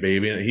was really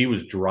babying it. He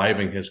was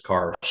driving his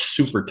car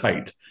super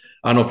tight.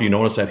 I don't know if you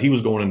noticed that he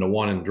was going into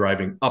one and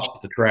driving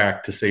up the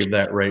track to save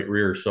that right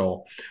rear.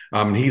 So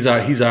he's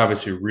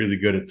obviously really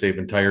good at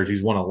saving tires.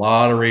 He's won a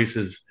lot of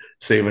races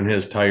saving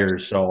his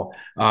tires. So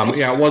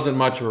it wasn't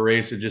much of a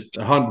race. It just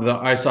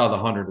I saw the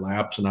 100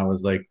 laps and I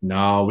was like,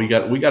 no, we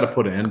got to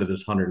put an end to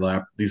these 100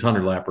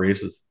 lap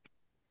races.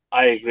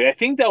 I agree. I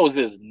think that was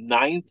his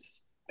ninth.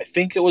 I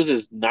think it was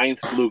his ninth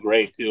Blue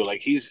Gray too.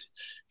 Like he's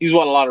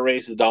won a lot of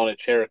races down at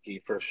Cherokee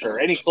for sure.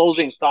 Any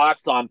closing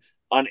thoughts on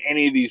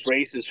any of these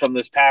races from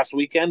this past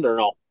weekend or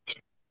no?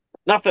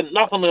 Nothing.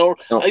 No.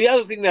 The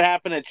other thing that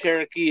happened at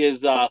Cherokee is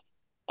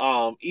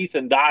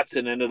Ethan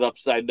Dotson ended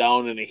upside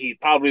down in the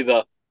heat. Probably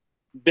the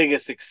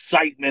biggest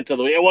excitement of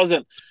the week. It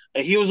wasn't.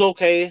 He was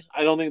okay.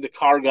 I don't think the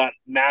car got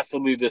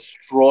massively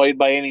destroyed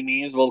by any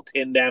means. A little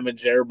tin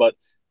damage there, but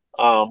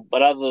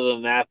other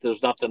than that,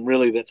 there's nothing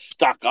really that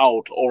stuck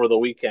out over the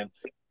weekend.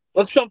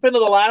 Let's jump into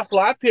the last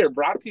lap here,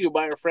 brought to you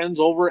by our friends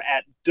over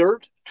at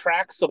Dirt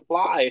Track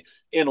Supply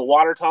in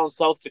Watertown,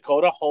 South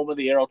Dakota, home of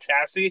the Aero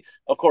Chassis.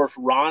 Of course,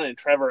 Ron and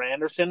Trevor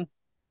Anderson,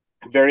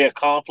 very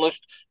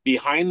accomplished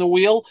behind the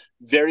wheel,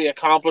 very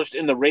accomplished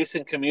in the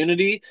racing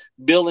community,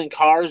 building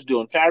cars,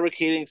 doing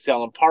fabricating,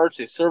 selling parts.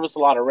 They service a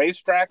lot of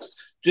racetracks.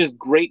 Just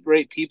great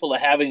people to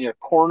have in your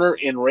corner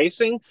in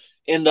racing.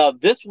 And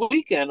this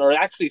weekend, or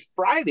actually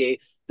Friday,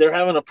 they're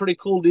having a pretty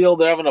cool deal.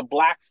 They're having a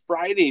Black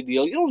Friday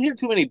deal. You don't hear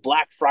too many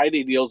Black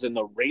Friday deals in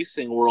the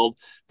racing world,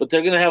 but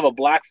they're going to have a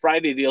Black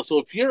Friday deal. So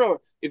if you're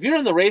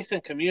in the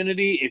racing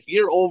community, if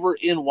you're over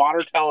in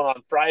Watertown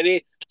on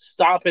Friday,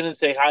 stop in and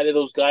say hi to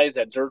those guys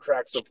at Dirt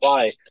Track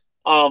Supply.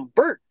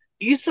 Bert,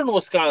 Eastern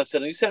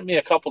Wisconsin, you sent me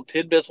a couple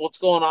tidbits. What's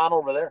going on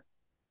over there?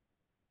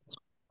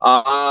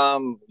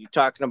 You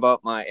talking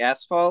about my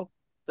asphalt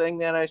thing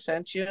that I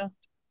sent you?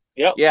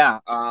 Yep. Yeah.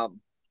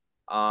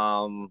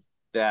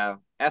 The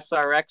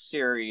SRX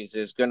series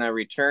is going to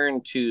return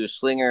to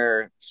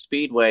Slinger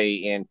Speedway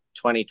in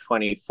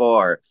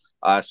 2024,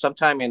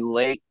 sometime in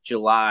late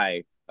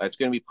July. It's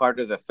going to be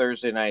part of the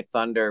Thursday Night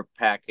Thunder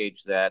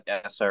package that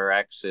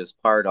SRX is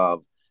part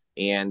of.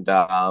 And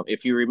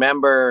if you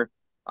remember,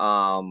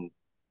 SRX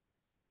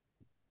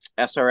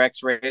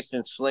raced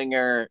in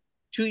Slinger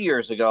 2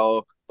 years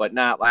ago, but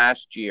not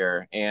last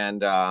year.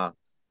 And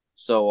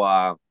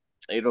so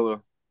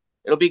it'll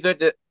be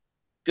good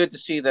to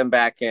see them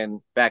back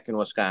in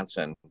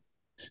Wisconsin.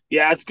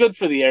 Yeah, it's good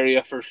for the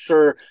area for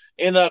sure.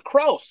 And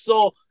Kraus,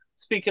 so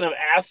speaking of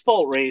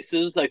asphalt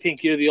races, I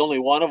think you're the only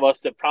one of us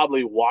that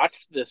probably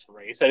watched this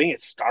race. I think it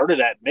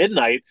started at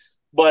midnight,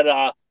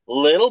 but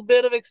little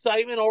bit of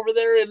excitement over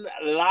there in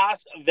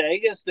Las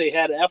Vegas. They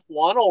had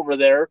F1 over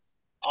there.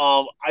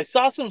 I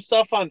saw some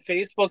stuff on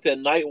Facebook that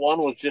night one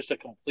was just a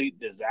complete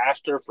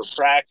disaster for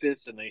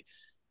practice, and they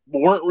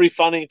weren't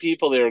refunding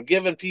people. They were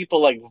giving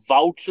people like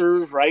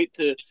vouchers, right?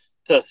 To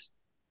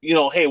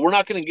hey, we're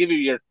not going to give you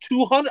your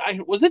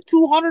 200. Was it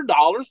 $200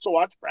 to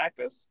watch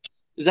practice?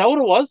 Is that what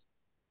it was?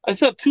 I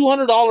saw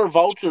 $200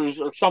 vouchers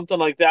or something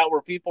like that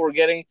where people were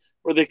getting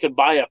where they could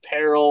buy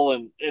apparel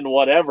and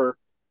whatever.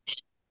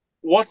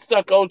 What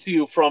stuck out to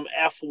you from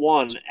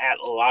F1 at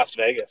Las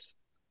Vegas?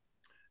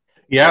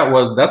 Yeah, it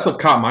was. That's what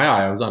caught my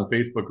eye. I was on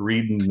Facebook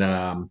reading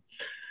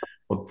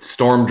with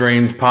storm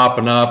drains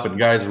popping up and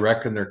guys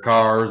wrecking their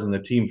cars, and the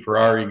Team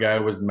Ferrari guy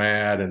was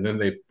mad, and then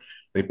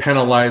they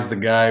penalized the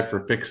guy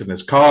for fixing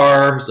his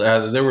cars.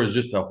 There was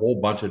just a whole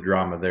bunch of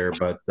drama there,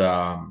 but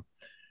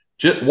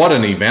just what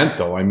an event,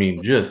 though. I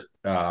mean, just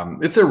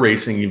it's a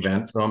racing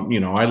event, so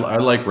I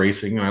like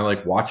racing and I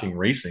like watching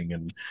racing,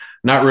 and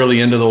not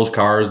really into those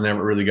cars.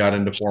 Never really got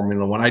into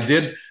Formula One. I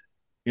did,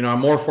 I'm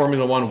more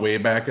Formula One way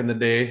back in the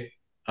day.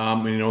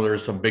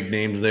 There's some big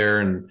names there,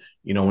 and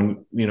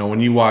when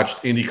you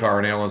watched IndyCar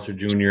and Alonso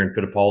Jr. and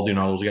Fittipaldi and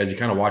all those guys, you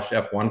kind of watched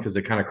F1 because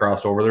they kind of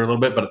crossed over there a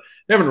little bit, but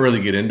never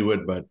really get into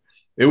it. But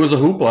it was a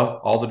hoopla.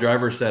 All the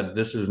drivers said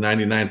this is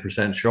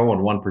 99% show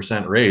and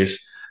 1%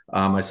 race.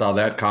 I saw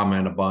that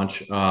comment a bunch.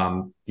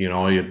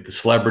 The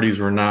celebrities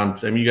were non.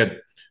 I mean, you got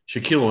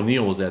Shaquille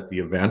O'Neal was at the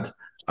event.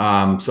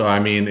 So I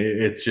mean,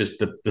 it's just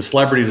the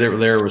celebrities that were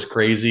there was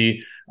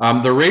crazy.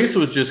 The race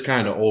was just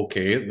kind of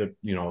okay.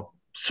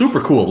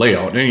 Super cool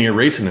layout. And you're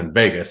racing in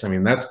Vegas. I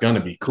mean, that's going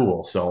to be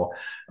cool. So,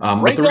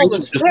 right down the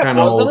strip,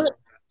 wasn't it?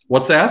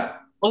 What's that?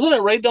 Wasn't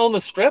it right down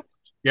the strip?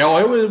 Yeah,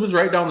 well, it was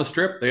right down the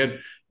strip. They had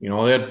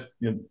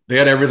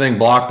everything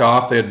blocked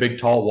off. They had big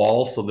tall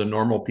walls, so the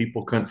normal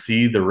people couldn't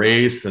see the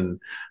race,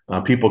 and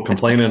people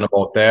complaining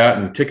about that.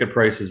 And ticket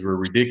prices were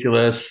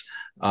ridiculous.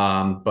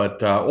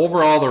 But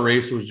overall, the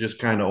race was just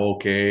kind of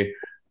okay.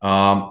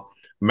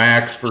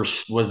 Max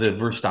was it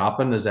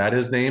Verstappen? Is that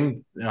his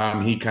name?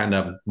 He kind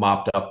of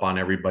mopped up on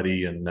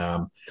everybody, and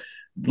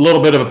a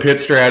little bit of a pit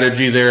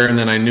strategy there. And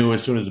then I knew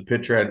as soon as the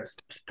pit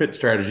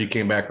strategy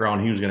came back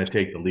around, he was going to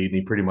take the lead, and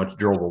he pretty much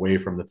drove away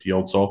from the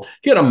field. So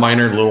he had a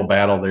minor little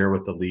battle there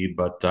with the lead,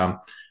 but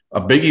a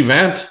big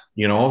event,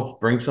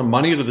 bring some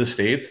money to the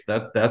States.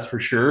 That's for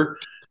sure.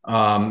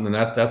 And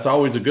that's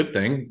always a good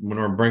thing when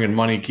we're bringing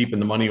money, keeping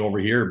the money over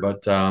here.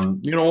 But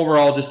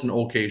overall, just an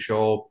okay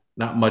show.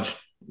 Not much,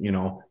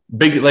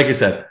 big, like I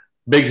said,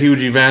 big,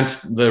 huge event.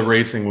 The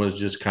racing was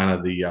just kind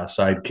of the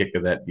sidekick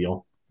of that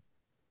deal.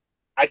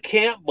 I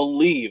can't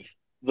believe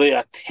the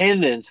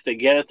attendance they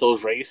get at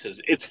those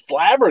races. It's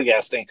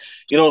flabbergasting.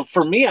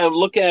 For me, I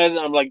look at it,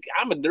 I'm like,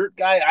 I'm a dirt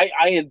guy.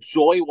 I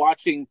enjoy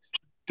watching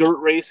dirt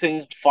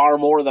racing far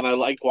more than I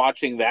like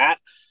watching that.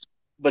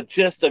 But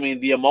just, I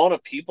mean, the amount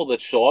of people that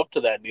show up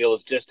to that deal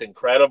is just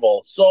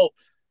incredible. So,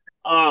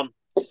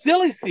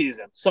 silly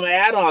season, some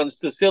add-ons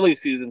to silly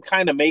season,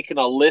 kind of making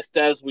a list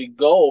as we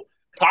go.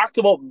 Talked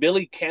about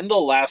Billy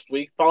Kendall last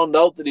week, found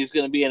out that he's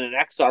going to be in an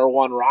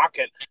XR1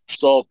 rocket.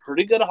 So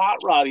pretty good hot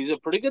rod. He's a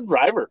pretty good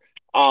driver.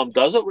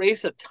 Doesn't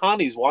race a ton.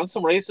 He's won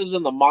some races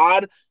in the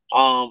mod.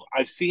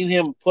 I've seen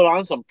him put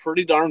on some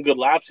pretty darn good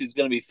laps. He's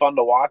going to be fun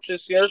to watch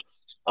this year.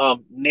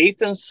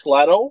 Nathan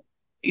Sleto,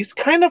 he's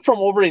kind of from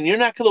over in your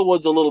neck of the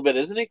woods a little bit,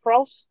 isn't he,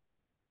 Kraus?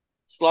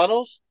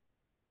 Sletos?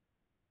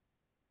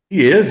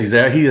 He is. He's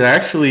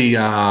actually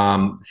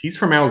he's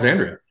from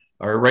Alexandria,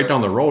 or right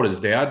down the road. His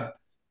dad's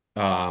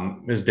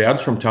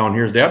from town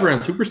here. His dad ran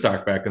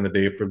Superstock back in the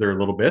day for there a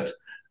little bit.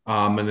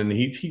 And then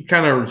he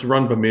kind of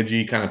run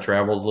Bemidji, kind of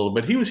travels a little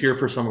bit. He was here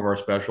for some of our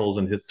specials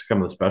and hits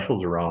some of the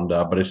specials around.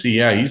 But I see,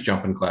 yeah, he's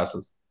jumping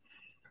classes.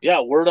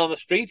 Yeah, word on the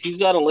street. He's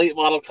got a late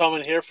model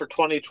coming here for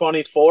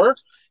 2024.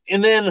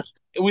 And then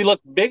we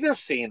look bigger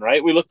scene,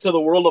 right? We look to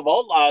the World of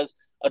Outlaws,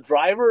 a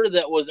driver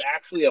that was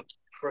actually a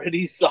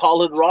pretty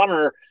solid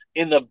runner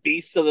in the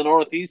Beast of the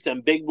Northeast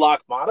and big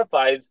block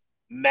modifieds.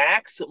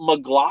 Max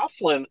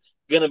McLaughlin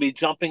going to be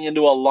jumping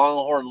into a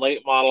Longhorn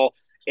late model,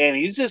 and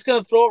he's just going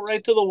to throw it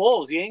right to the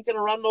Wolves. He ain't going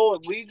to run no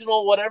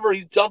regional, whatever.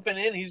 He's jumping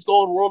in. He's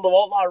going World of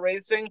Outlaw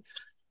racing.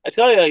 I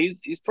tell you,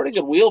 he's pretty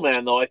good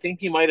wheelman, though. I think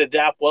he might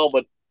adapt well,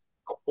 but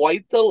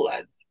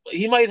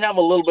he might have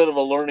a little bit of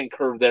a learning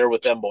curve there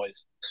with them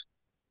boys.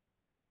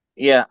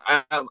 Yeah,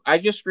 I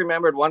just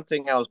remembered one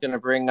thing I was going to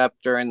bring up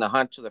during the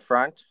hunt to the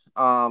front.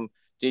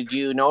 Did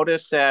you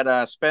notice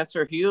that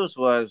Spencer Hughes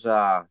was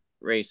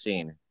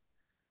racing?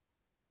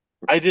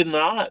 I did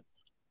not.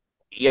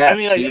 Yeah, I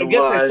mean, I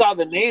guess I saw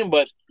the name,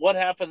 but what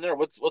happened there?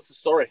 What's the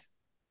story?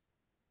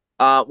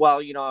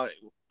 Well,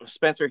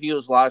 Spencer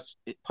Hughes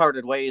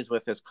parted ways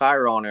with his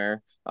car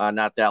owner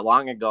not that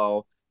long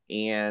ago,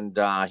 and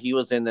he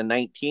was in the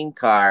 19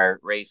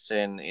 car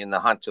racing in the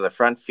Hunt to the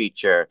Front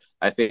feature.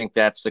 I think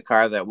that's the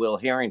car that Will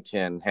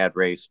Harrington had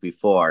raced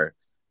before.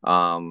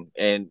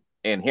 And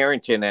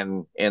Harrington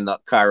and the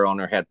car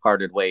owner had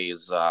parted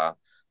ways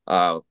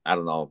I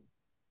don't know,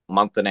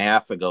 month and a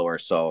half ago or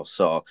so.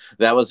 So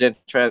that was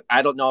interesting.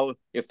 I don't know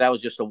if that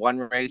was just a one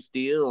race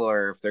deal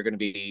or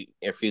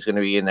if he's going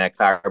to be in that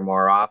car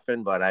more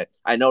often, but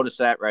I noticed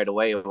that right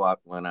away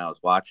when I was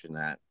watching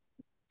that.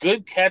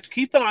 Good catch.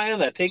 Keep an eye on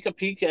that. Take a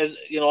peek as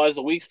as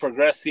the weeks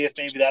progress. See if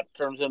maybe that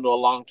turns into a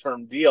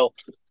long-term deal.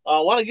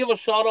 I want to give a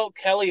shout out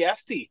Kelly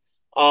Esty.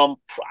 Um,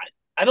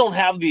 I don't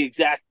have the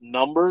exact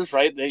numbers,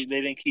 right? They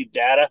didn't keep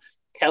data.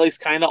 Kelly's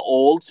kind of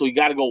old, so you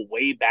got to go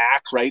way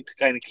back, right, to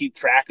kind of keep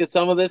track of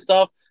some of this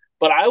stuff.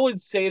 But I would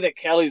say that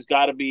Kelly's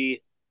got to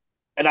be,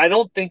 and I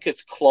don't think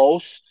it's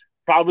close.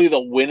 Probably the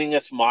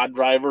winningest mod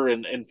driver,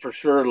 and for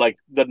sure, like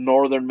the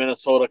northern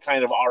Minnesota,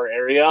 kind of our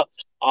area.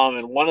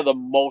 And one of the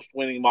most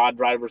winning mod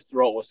drivers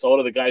throughout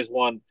Minnesota. The guy's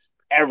won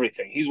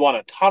everything. He's won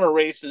a ton of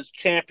races,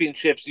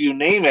 championships, you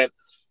name it.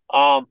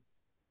 Um,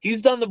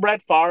 he's done the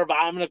Brett Favre.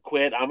 I'm going to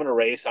quit. I'm going to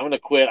race. I'm going to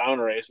quit. I'm going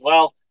to race.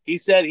 Well, he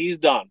said he's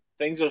done.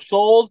 Things are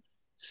sold.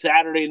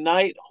 Saturday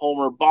night,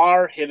 Homer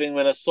Bar, Hibbing,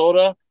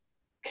 Minnesota.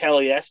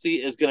 Kelly Esty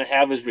is going to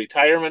have his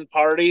retirement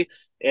party.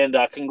 And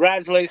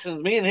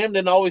congratulations. Me and him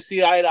didn't always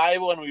see eye to eye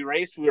when we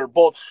raced. We were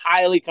both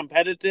highly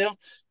competitive.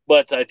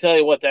 But I tell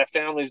you what, that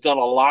family's done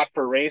a lot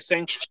for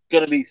racing.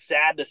 Going to be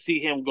sad to see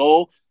him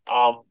go.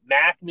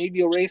 Mac,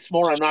 maybe a race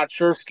more. I'm not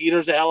sure.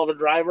 Skeeter's a hell of a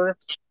driver.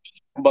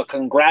 But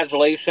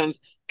congratulations,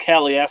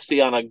 Kelly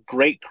Esty, on a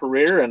great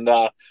career. And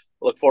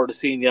look forward to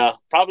seeing you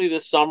probably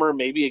this summer,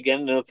 maybe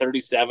again in the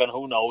 37.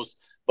 Who knows?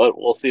 But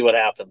we'll see what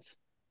happens.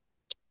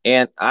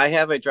 And I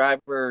have a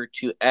driver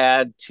to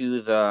add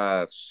to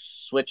the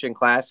switching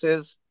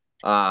classes.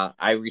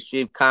 I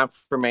received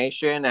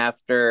confirmation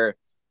after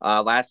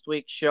last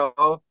week's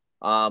show.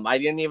 I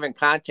didn't even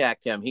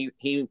contact him.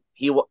 He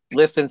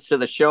listens to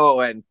the show,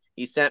 and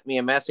he sent me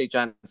a message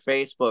on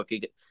Facebook.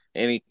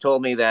 And he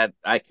told me that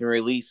I can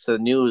release the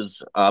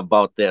news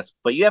about this.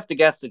 But you have to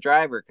guess the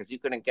driver because you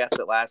couldn't guess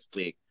it last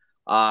week.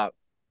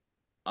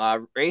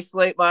 Race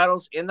late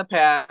models in the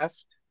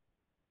past.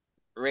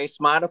 Race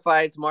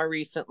modifieds more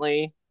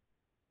recently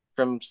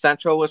from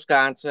central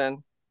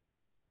Wisconsin.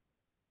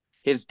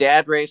 His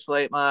dad raced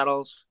late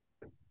models.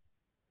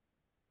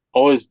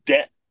 Oh, his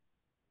dad?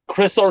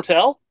 Chris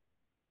Ortell?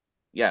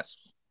 Yes.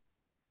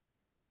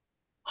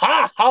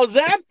 Ha! How's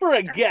that for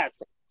a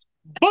guess?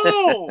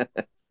 Boom!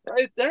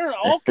 Right there.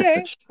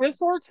 Okay. Chris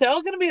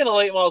Ortell going to be in a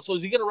late model. So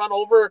is he going to run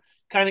over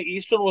kind of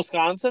eastern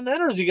Wisconsin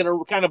then, or is he going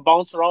to kind of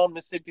bounce around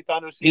Mississippi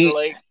Thunder, Cedar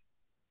Lake?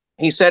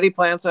 He said he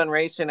plans on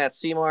racing at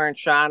Seymour and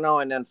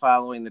Shawano and then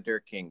following the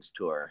Dirt Kings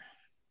tour.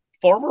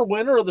 Former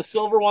winner of the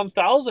Silver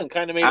 1000,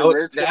 kind of made a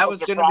rare trip. That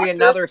was going to be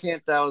another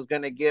hint that I was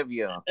going to give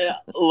you.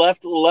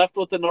 Left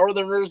with the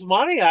Northerners'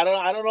 money. I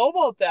don't know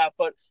about that,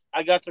 but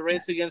I got to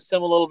race against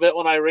him a little bit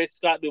when I raced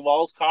Scott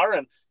Duvall's car,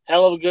 and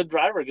hell of a good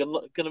driver.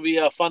 Going to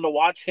be fun to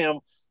watch him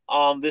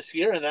this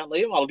year in that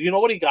late model. Do you know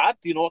what he got?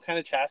 Do you know what kind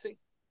of chassis?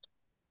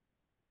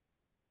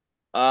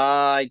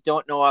 I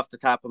don't know off the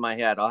top of my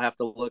head. I'll have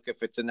to look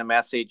if it's in the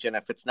message, and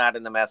if it's not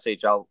in the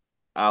message, I'll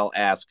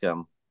ask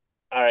him.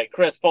 All right,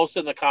 Chris, post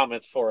in the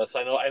comments for us.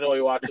 I know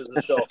he watches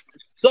the show.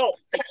 So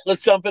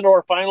let's jump into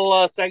our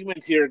final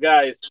segment here,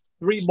 guys.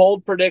 3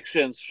 bold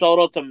predictions. Shout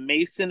out to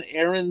Mason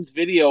Aaron's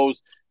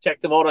videos.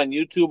 Check them out on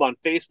YouTube, on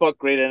Facebook.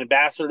 Great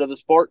ambassador to the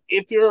sport.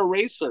 If you're a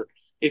racer,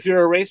 if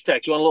you're a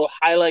racetrack, you want a little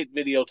highlight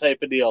video type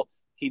of deal.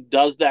 He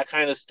does that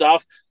kind of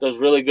stuff. Does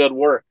really good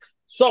work.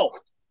 So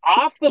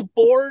off the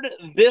board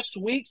this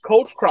week,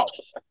 Coach Kraus.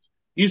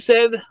 You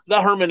said the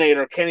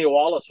Herminator, Kenny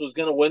Wallace, was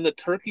going to win the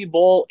Turkey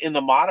Bowl in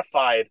the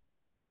modified.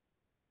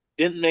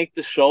 Didn't make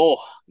the show.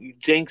 You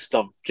jinxed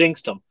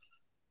him.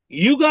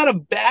 You got a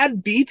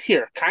bad beat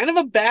here. Kind of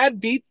a bad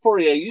beat for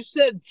you. You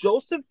said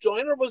Joseph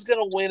Joyner was going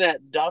to win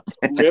at Duck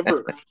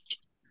River.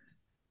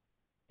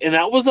 And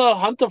that was a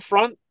hunt the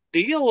front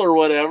deal or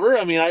whatever.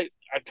 I mean, I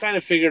kind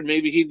of figured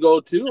maybe he'd go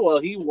too. Well,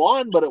 he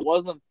won, but it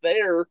wasn't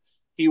there.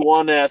 He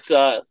won at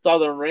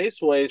Southern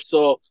Raceway,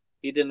 so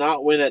he did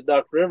not win at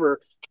Duck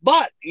River.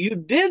 But you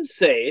did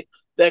say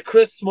that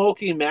Chris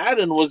Smokey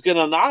Madden was going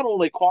to not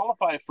only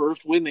qualify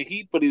first, win the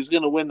heat, but he was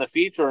going to win the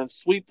feature and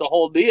sweep the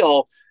whole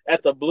deal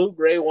at the Blue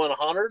Gray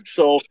 100.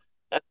 So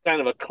that's kind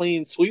of a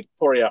clean sweep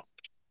for you.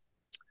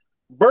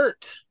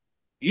 Bert,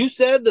 you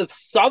said the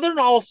Southern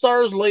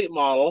All-Stars late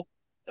model,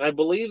 and I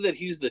believe that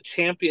he's the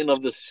champion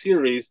of the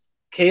series,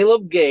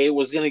 Caleb Gay,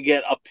 was going to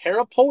get a pair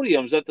of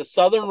podiums at the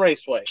Southern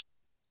Raceway.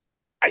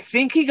 I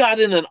think he got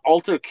in an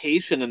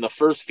altercation in the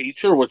first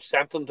feature, which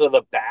sent him to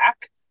the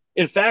back.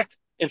 In fact,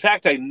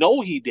 I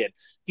know he did.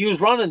 He was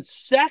running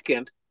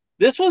second.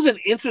 This was an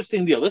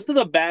interesting deal. This is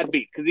a bad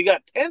beat because he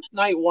got 10th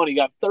night 1. He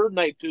got 3rd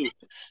night 2.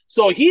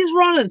 So he's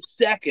running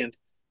second,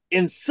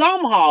 and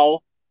somehow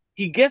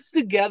he gets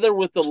together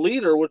with the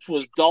leader, which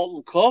was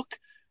Dalton Cook,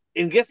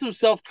 and gets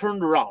himself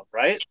turned around,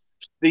 right?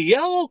 The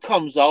yellow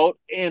comes out,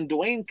 and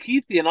Dwayne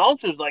Keith, the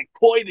announcer, is like,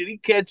 boy, did he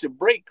catch a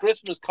break.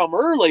 Christmas come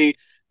early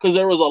because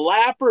there was a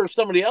lapper or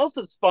somebody else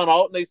that spun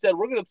out, and they said,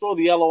 we're going to throw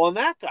the yellow on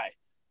that guy.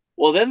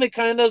 Well, then they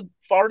kind of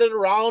farted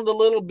around a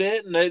little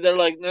bit, and they're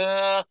like,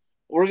 nah,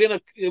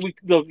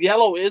 the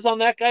yellow is on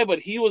that guy, but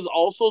he was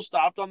also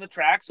stopped on the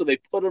track, so they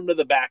put him to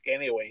the back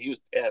anyway. He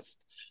was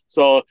pissed.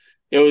 So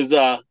it was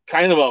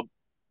kind of a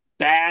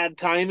bad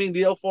timing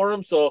deal for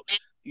him. So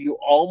you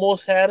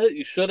almost had it.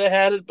 You should have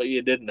had it, but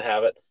you didn't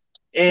have it.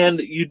 And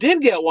you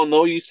did get one,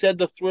 though. You said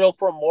the thrill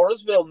from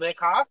Mooresville. Nick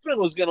Hoffman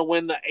was going to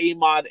win the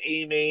A-Mod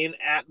A-Main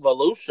at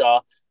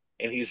Volusia,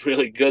 and he's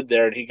really good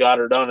there, and he got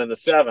her done in the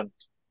 7.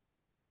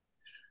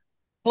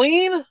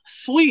 Clean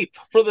sweep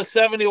for the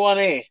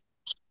 71A.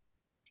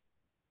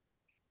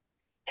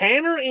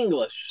 Tanner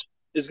English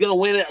is going to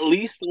win at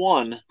least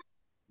one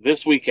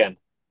this weekend,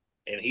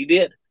 and he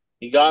did.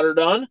 He got her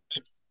done.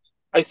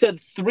 I said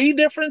 3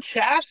 different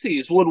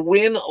chassis would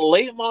win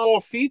late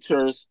model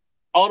features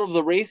out of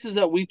the races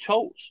that we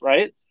chose,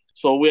 right?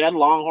 So we had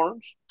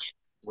Longhorns,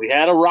 we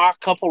had a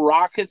couple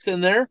Rockets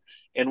in there,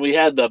 and we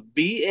had the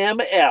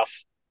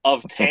BMF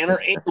of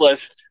Tanner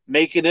English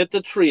making it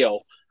the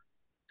trio.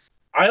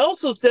 I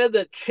also said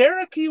that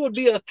Cherokee would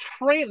be a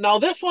train. Now,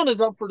 this one is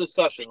up for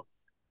discussion.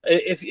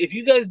 If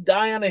you guys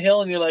die on a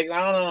hill and you're like,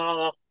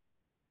 no.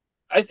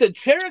 I said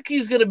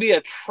Cherokee's going to be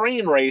a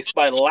train race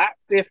by lap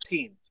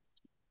 15.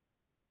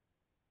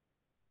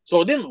 So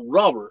it didn't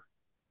rubber,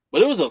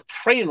 but it was a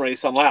train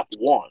race on lap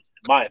 1, in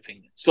my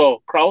opinion.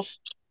 So, Kraus?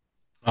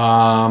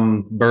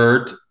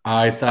 Bert,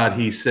 I thought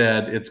he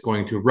said it's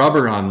going to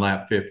rubber on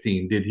lap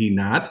 15. Did he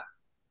not?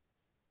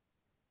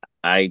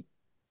 I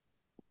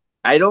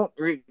don't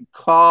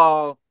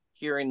recall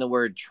hearing the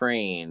word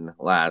train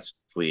last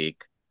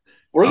week.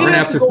 We're gonna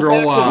have to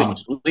throw.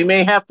 We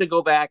may have to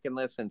go back and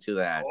listen to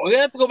that. We're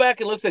gonna have to go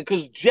back and listen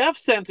because Jeff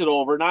sent it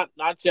over, not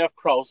Jeff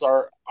Kraus,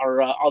 our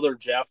other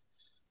Jeff.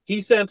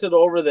 He sent it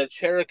over that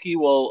Cherokee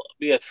will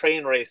be a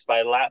train race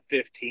by lap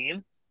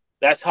 15.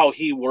 That's how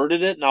he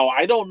worded it. Now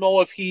I don't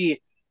know if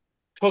he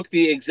took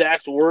the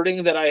exact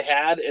wording that I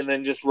had and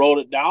then just wrote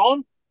it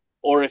down,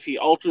 or if he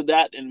altered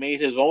that and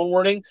made his own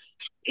wording.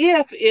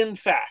 If in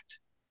fact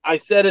I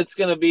said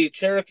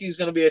Cherokee's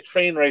going to be a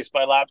train race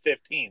by lap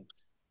 15.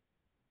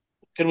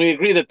 Can we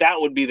agree that that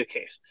would be the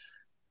case?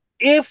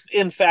 If,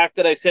 in fact,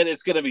 that I said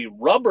it's going to be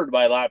rubbered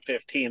by lap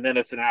 15, then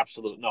it's an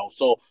absolute no.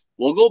 So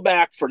we'll go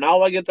back. For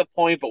now, I get the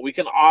point, but we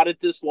can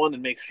audit this one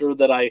and make sure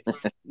that I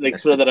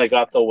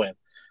got the win.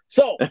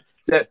 So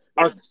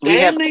our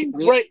standings,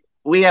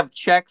 we have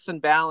checks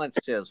and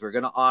balances. We're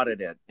going to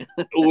audit it.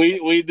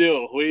 we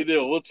do.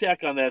 We'll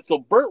check on that. So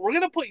Bert, we're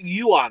going to put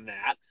you on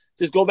that.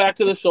 Just go back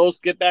to the show,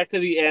 skip back to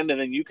the end, and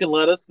then you can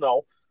let us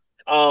know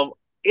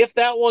if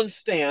that one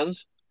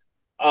stands.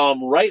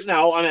 Right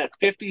now, I'm at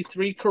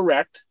 53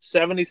 correct,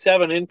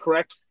 77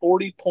 incorrect,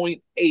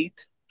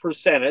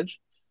 40.8%.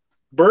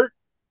 Bert,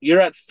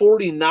 you're at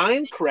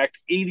 49 correct,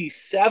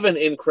 87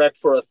 incorrect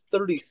for a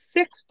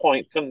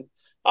 36-point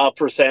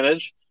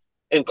percentage.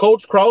 And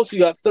Coach Kraus, you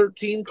got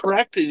 13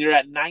 correct, and you're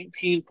at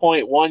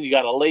 19.1. You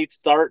got a late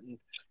start and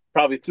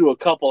probably threw a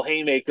couple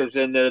haymakers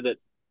in there that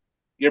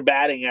your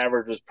batting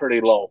average was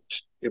pretty low.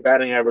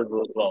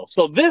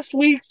 So this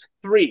week's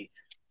 3.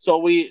 So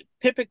we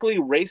typically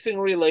racing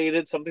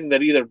related, something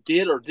that either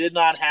did or did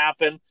not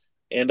happen.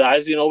 And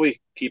as you know, we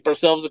keep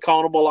ourselves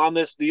accountable on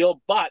this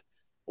deal, but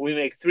we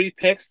make 3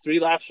 picks, 3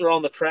 laps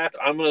around the track.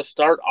 I'm going to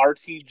start.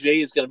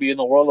 RTJ is going to be in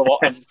the world of all.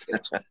 I'm just kidding.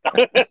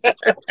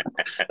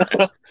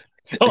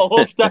 So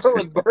we'll start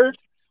with Bert.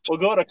 We'll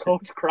go to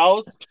Coach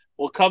Kraus.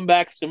 We'll come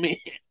back to me.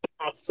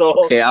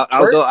 So okay, I'll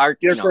Bert, go.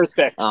 Your first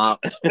pick.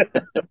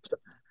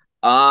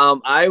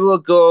 I will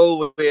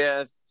go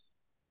with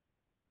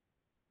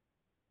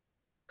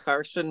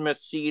Carson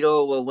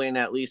Macedo will win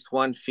at least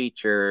one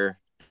feature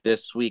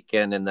this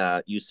weekend in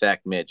the USAC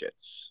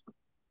Midgets.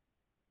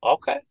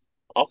 Okay.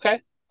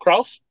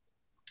 Kraus?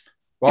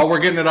 Well, we're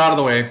getting it out of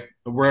the way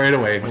right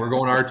away. We're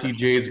going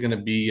RTJ is going to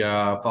be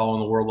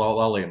following the World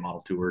Outlaw Late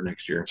Model Tour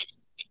next year.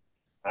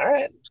 All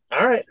right.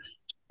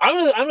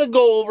 I'm gonna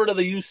go over to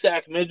the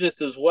USAC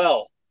Midgets as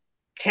well.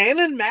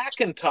 Cannon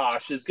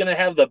McIntosh is going to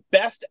have the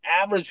best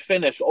average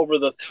finish over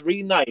the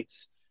 3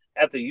 nights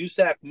at the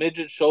USAC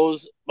Midget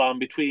shows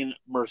between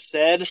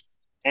Merced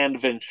and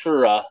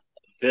Ventura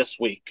this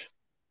week.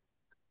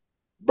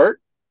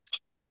 Bert?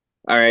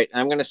 All right,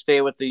 I'm going to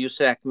stay with the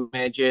USAC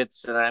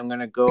Midgets, and I'm going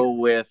to go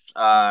with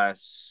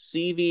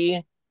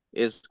CV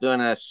is going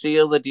to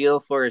seal the deal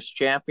for his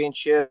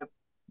championship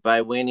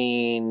by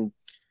winning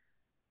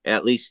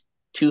at least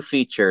 2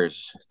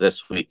 features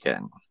this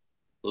weekend.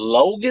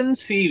 Logan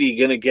Seavey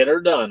going to get her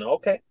done.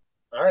 Okay.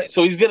 All right,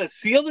 so he's going to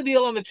seal the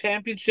deal on the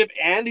championship,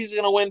 and he's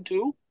going to win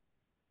 2?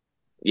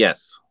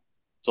 Yes.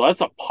 So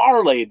that's a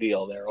parlay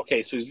deal there.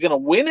 Okay, so he's going to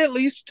win at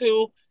least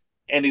 2,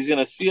 and he's going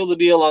to seal the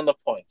deal on the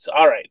points.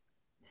 All right.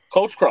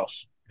 Coach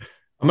Kraus.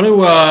 I'm going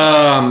to,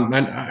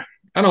 I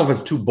don't know if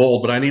it's too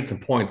bold, but I need some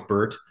points,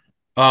 Bert.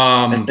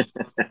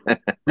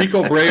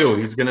 Rico Breu,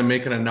 he's going to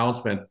make an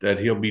announcement that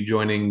he'll be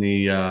joining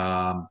the,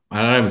 I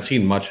haven't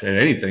seen much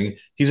at anything.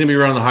 He's going to be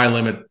running the High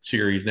Limit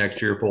Series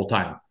next year full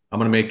time. I'm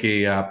going to make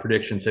a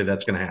prediction, say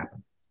that's going to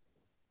happen.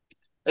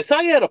 I saw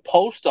you had a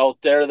post out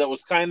there that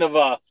was kind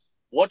of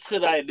what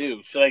should I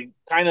do? Should I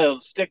kind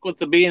of stick with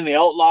the being the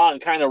outlaw and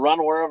kind of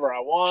run wherever I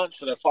want?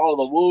 Should I follow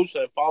the Woo?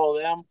 Should I follow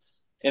them?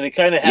 And he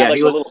kind of had Yeah,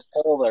 like a little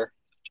poll there.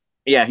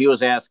 yeah, he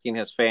was asking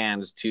his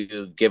fans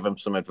to give him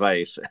some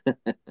advice.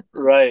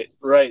 Right,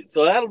 right.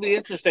 So that'll be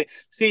interesting.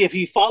 See, if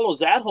he follows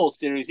that whole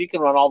series, he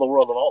can run all the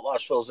World of Outlaw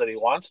shows that he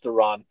wants to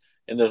run,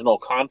 and there's no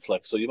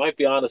conflict. So you might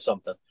be onto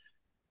something.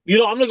 I'm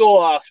going to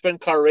go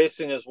sprint car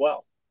racing as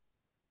well.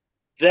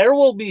 There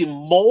will be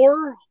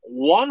more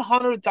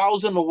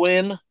 100,000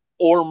 win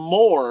or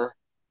more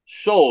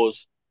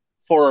shows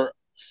for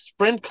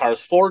sprint cars,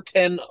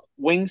 410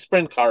 wing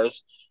sprint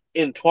cars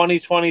in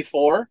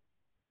 2024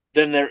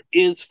 than there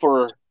is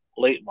for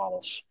late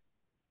models.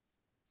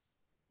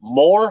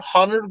 More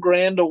 100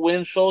 grand to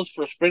win shows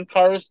for sprint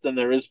cars than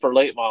there is for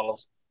late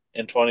models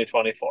in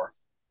 2024.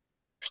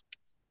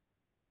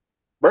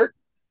 Bert?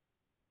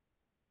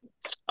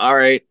 All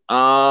right.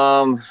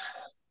 I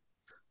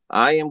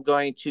am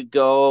going to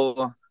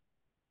go.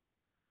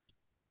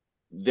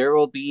 There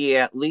will be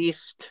at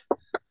least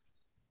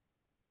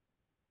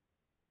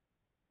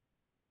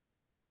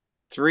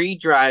 3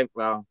 drive.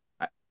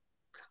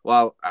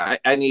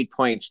 I need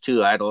points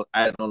too. I don't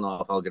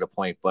know if I'll get a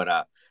point,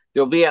 but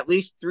there'll be at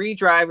least 3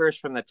 drivers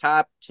from the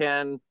top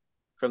 10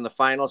 from the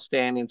final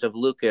standings of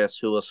Lucas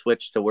who will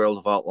switch to World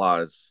of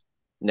Outlaws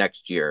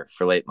next year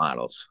for late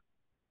models.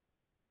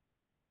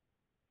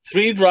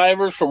 3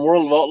 drivers from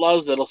World of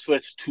Outlaws that'll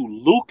switch to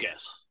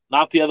Lucas,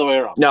 not the other way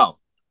around. No,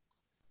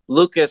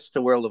 Lucas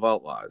to World of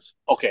Outlaws.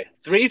 Okay,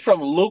 3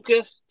 from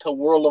Lucas to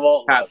World of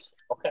Outlaws.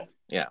 Okay,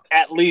 yeah,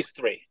 at least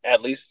 3.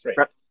 At least 3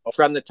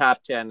 from the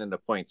top 10 in the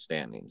point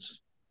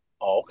standings.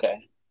 Oh,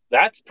 okay,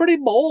 that's pretty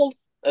bold.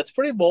 That's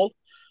pretty bold.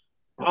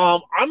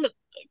 I'm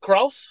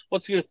Kraus.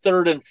 What's your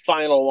third and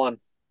final one?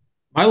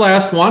 My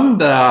last one,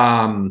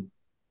 the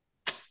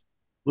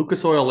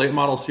Lucas Oil Late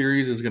Model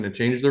Series is going to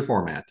change their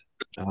format.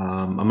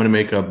 I'm going to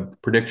make a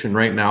prediction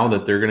right now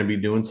that they're going to be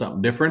doing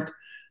something different.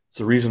 It's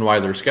the reason why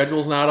their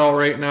schedule's not out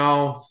right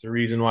now. It's the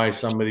reason why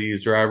some of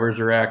these drivers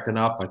are acting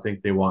up. I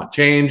think they want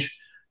change.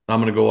 I'm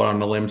going to go out on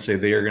the limb say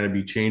they are going to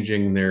be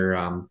changing their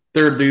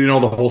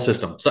the whole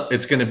system. So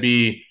it's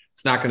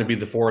not going to be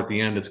the 4 at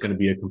the end. It's going to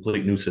be a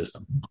complete new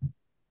system.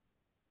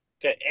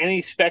 Okay.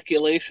 Any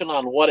speculation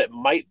on what it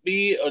might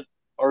be,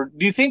 or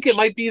do you think it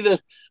might be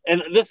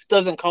and this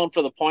doesn't count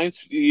for the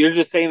points. You're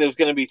just saying there's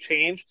going to be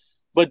change,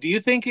 but do you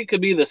think it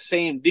could be the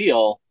same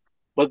deal,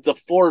 but the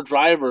 4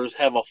 drivers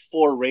have a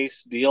 4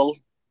 race deal,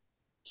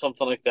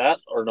 something like that,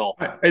 or no?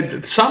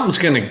 There's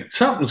something going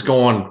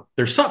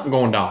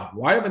down.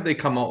 Why haven't they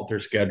come out with their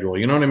schedule?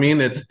 You know what I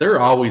mean? They're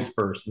always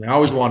first, and they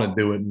always want to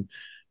do it. And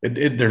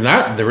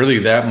they're really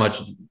that much.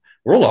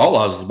 World of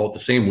Outlaws is about the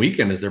same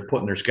weekend as they're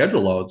putting their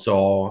schedule out.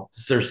 So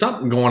there's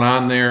something going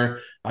on there.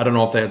 I don't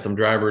know if they had some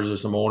drivers or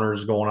some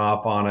owners going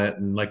off on it.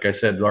 And like I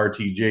said,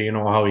 RTJ, you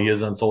know how he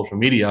is on social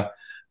media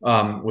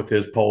with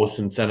his posts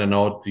and sending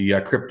out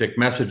the cryptic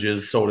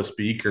messages, so to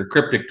speak, or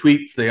cryptic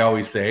tweets, they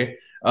always say.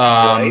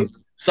 Right.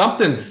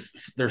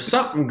 There's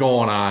something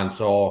going on.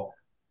 So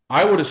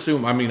I would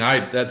assume,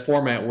 that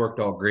format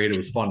worked out great. It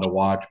was fun to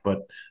watch,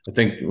 but I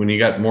think when you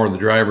got more of the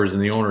drivers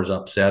and the owners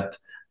upset,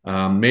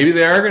 maybe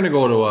they are going to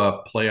go to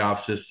a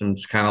playoff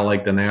systems, kind of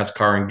like the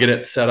NASCAR, and get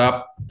it set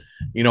up,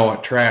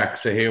 at track.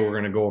 Say, hey, we're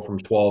going to go from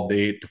 12 to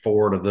 8 to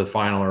 4 to the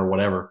final or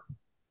whatever.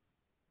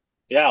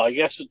 Yeah, I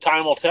guess the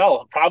time will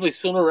tell. Probably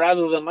sooner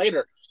rather than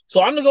later. So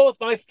I'm going to go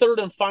with my third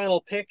and final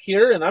pick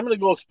here, and I'm going to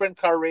go sprint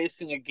car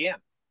racing again.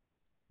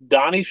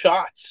 Donnie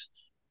Schatz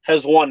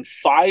has won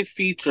 5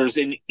 features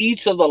in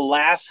each of the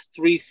last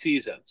 3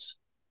 seasons.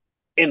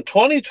 In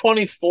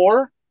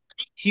 2024,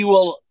 he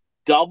will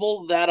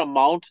double that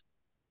amount.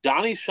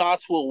 Donnie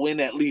Schatz will win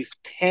at least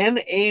 10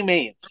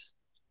 A-mains.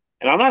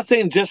 And I'm not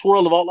saying just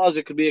World of Outlaws.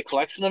 It could be a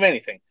collection of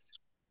anything.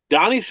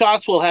 Donnie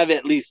Schatz will have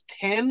at least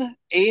 10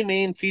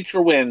 A-main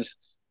feature wins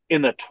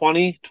in the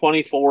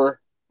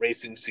 2024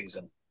 racing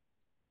season.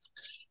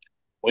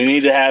 We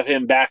need to have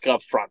him back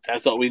up front.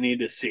 That's what we need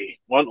to see.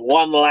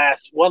 One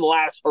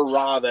last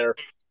hurrah there.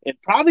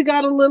 It probably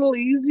got a little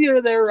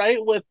easier there, right,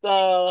 with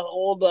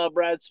old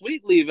Brad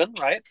Sweet leaving,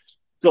 right?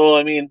 So,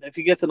 if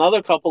he gets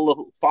another couple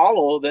to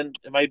follow, then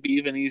it might be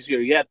even easier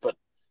yet. But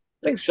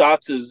I think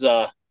Schatz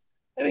I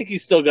think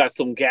he's still got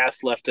some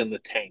gas left in the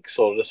tank,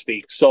 so to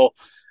speak. So,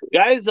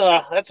 guys,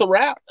 that's a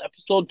wrap.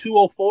 Episode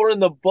 204 in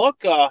the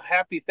book.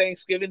 Happy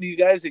Thanksgiving to you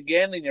guys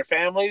again and your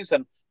families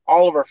and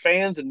all of our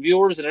fans and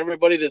viewers and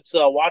everybody that's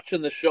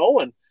watching the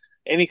show. And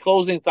any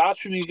closing thoughts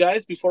from you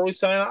guys before we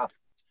sign off?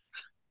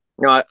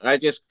 No, I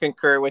just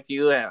concur with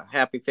you.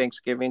 Happy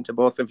Thanksgiving to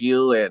both of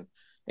you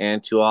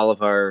and to all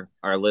of our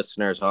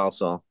listeners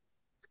also.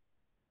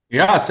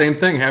 Yeah, same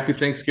thing. Happy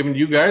Thanksgiving to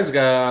you guys.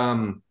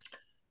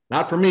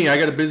 Not for me. I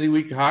got a busy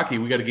week of hockey.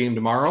 We got a game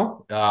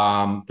tomorrow,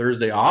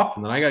 Thursday off,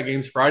 and then I got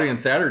games Friday and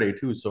Saturday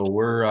too. So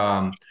we're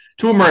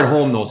 2 of them are at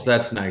home though, so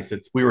that's nice.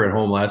 We were at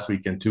home last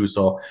weekend too,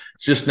 so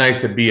it's just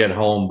nice to be at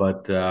home.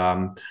 But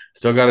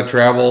still got to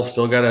travel,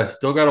 still got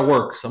to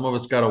work. Some of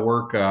us got to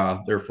work.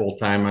 They're full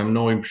time.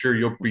 I'm sure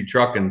you'll be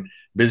trucking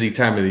busy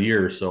time of the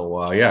year.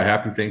 So yeah,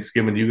 happy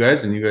Thanksgiving to you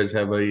guys, and you guys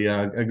have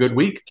a good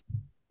week.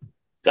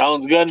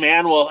 Sounds good,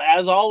 man. Well,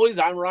 as always,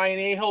 I'm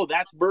Ryan Aho.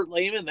 That's Bert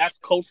Lehman. That's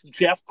Coach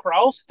Jeff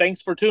Kraus.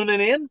 Thanks for tuning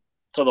in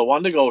to the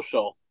One to Go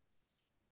Show.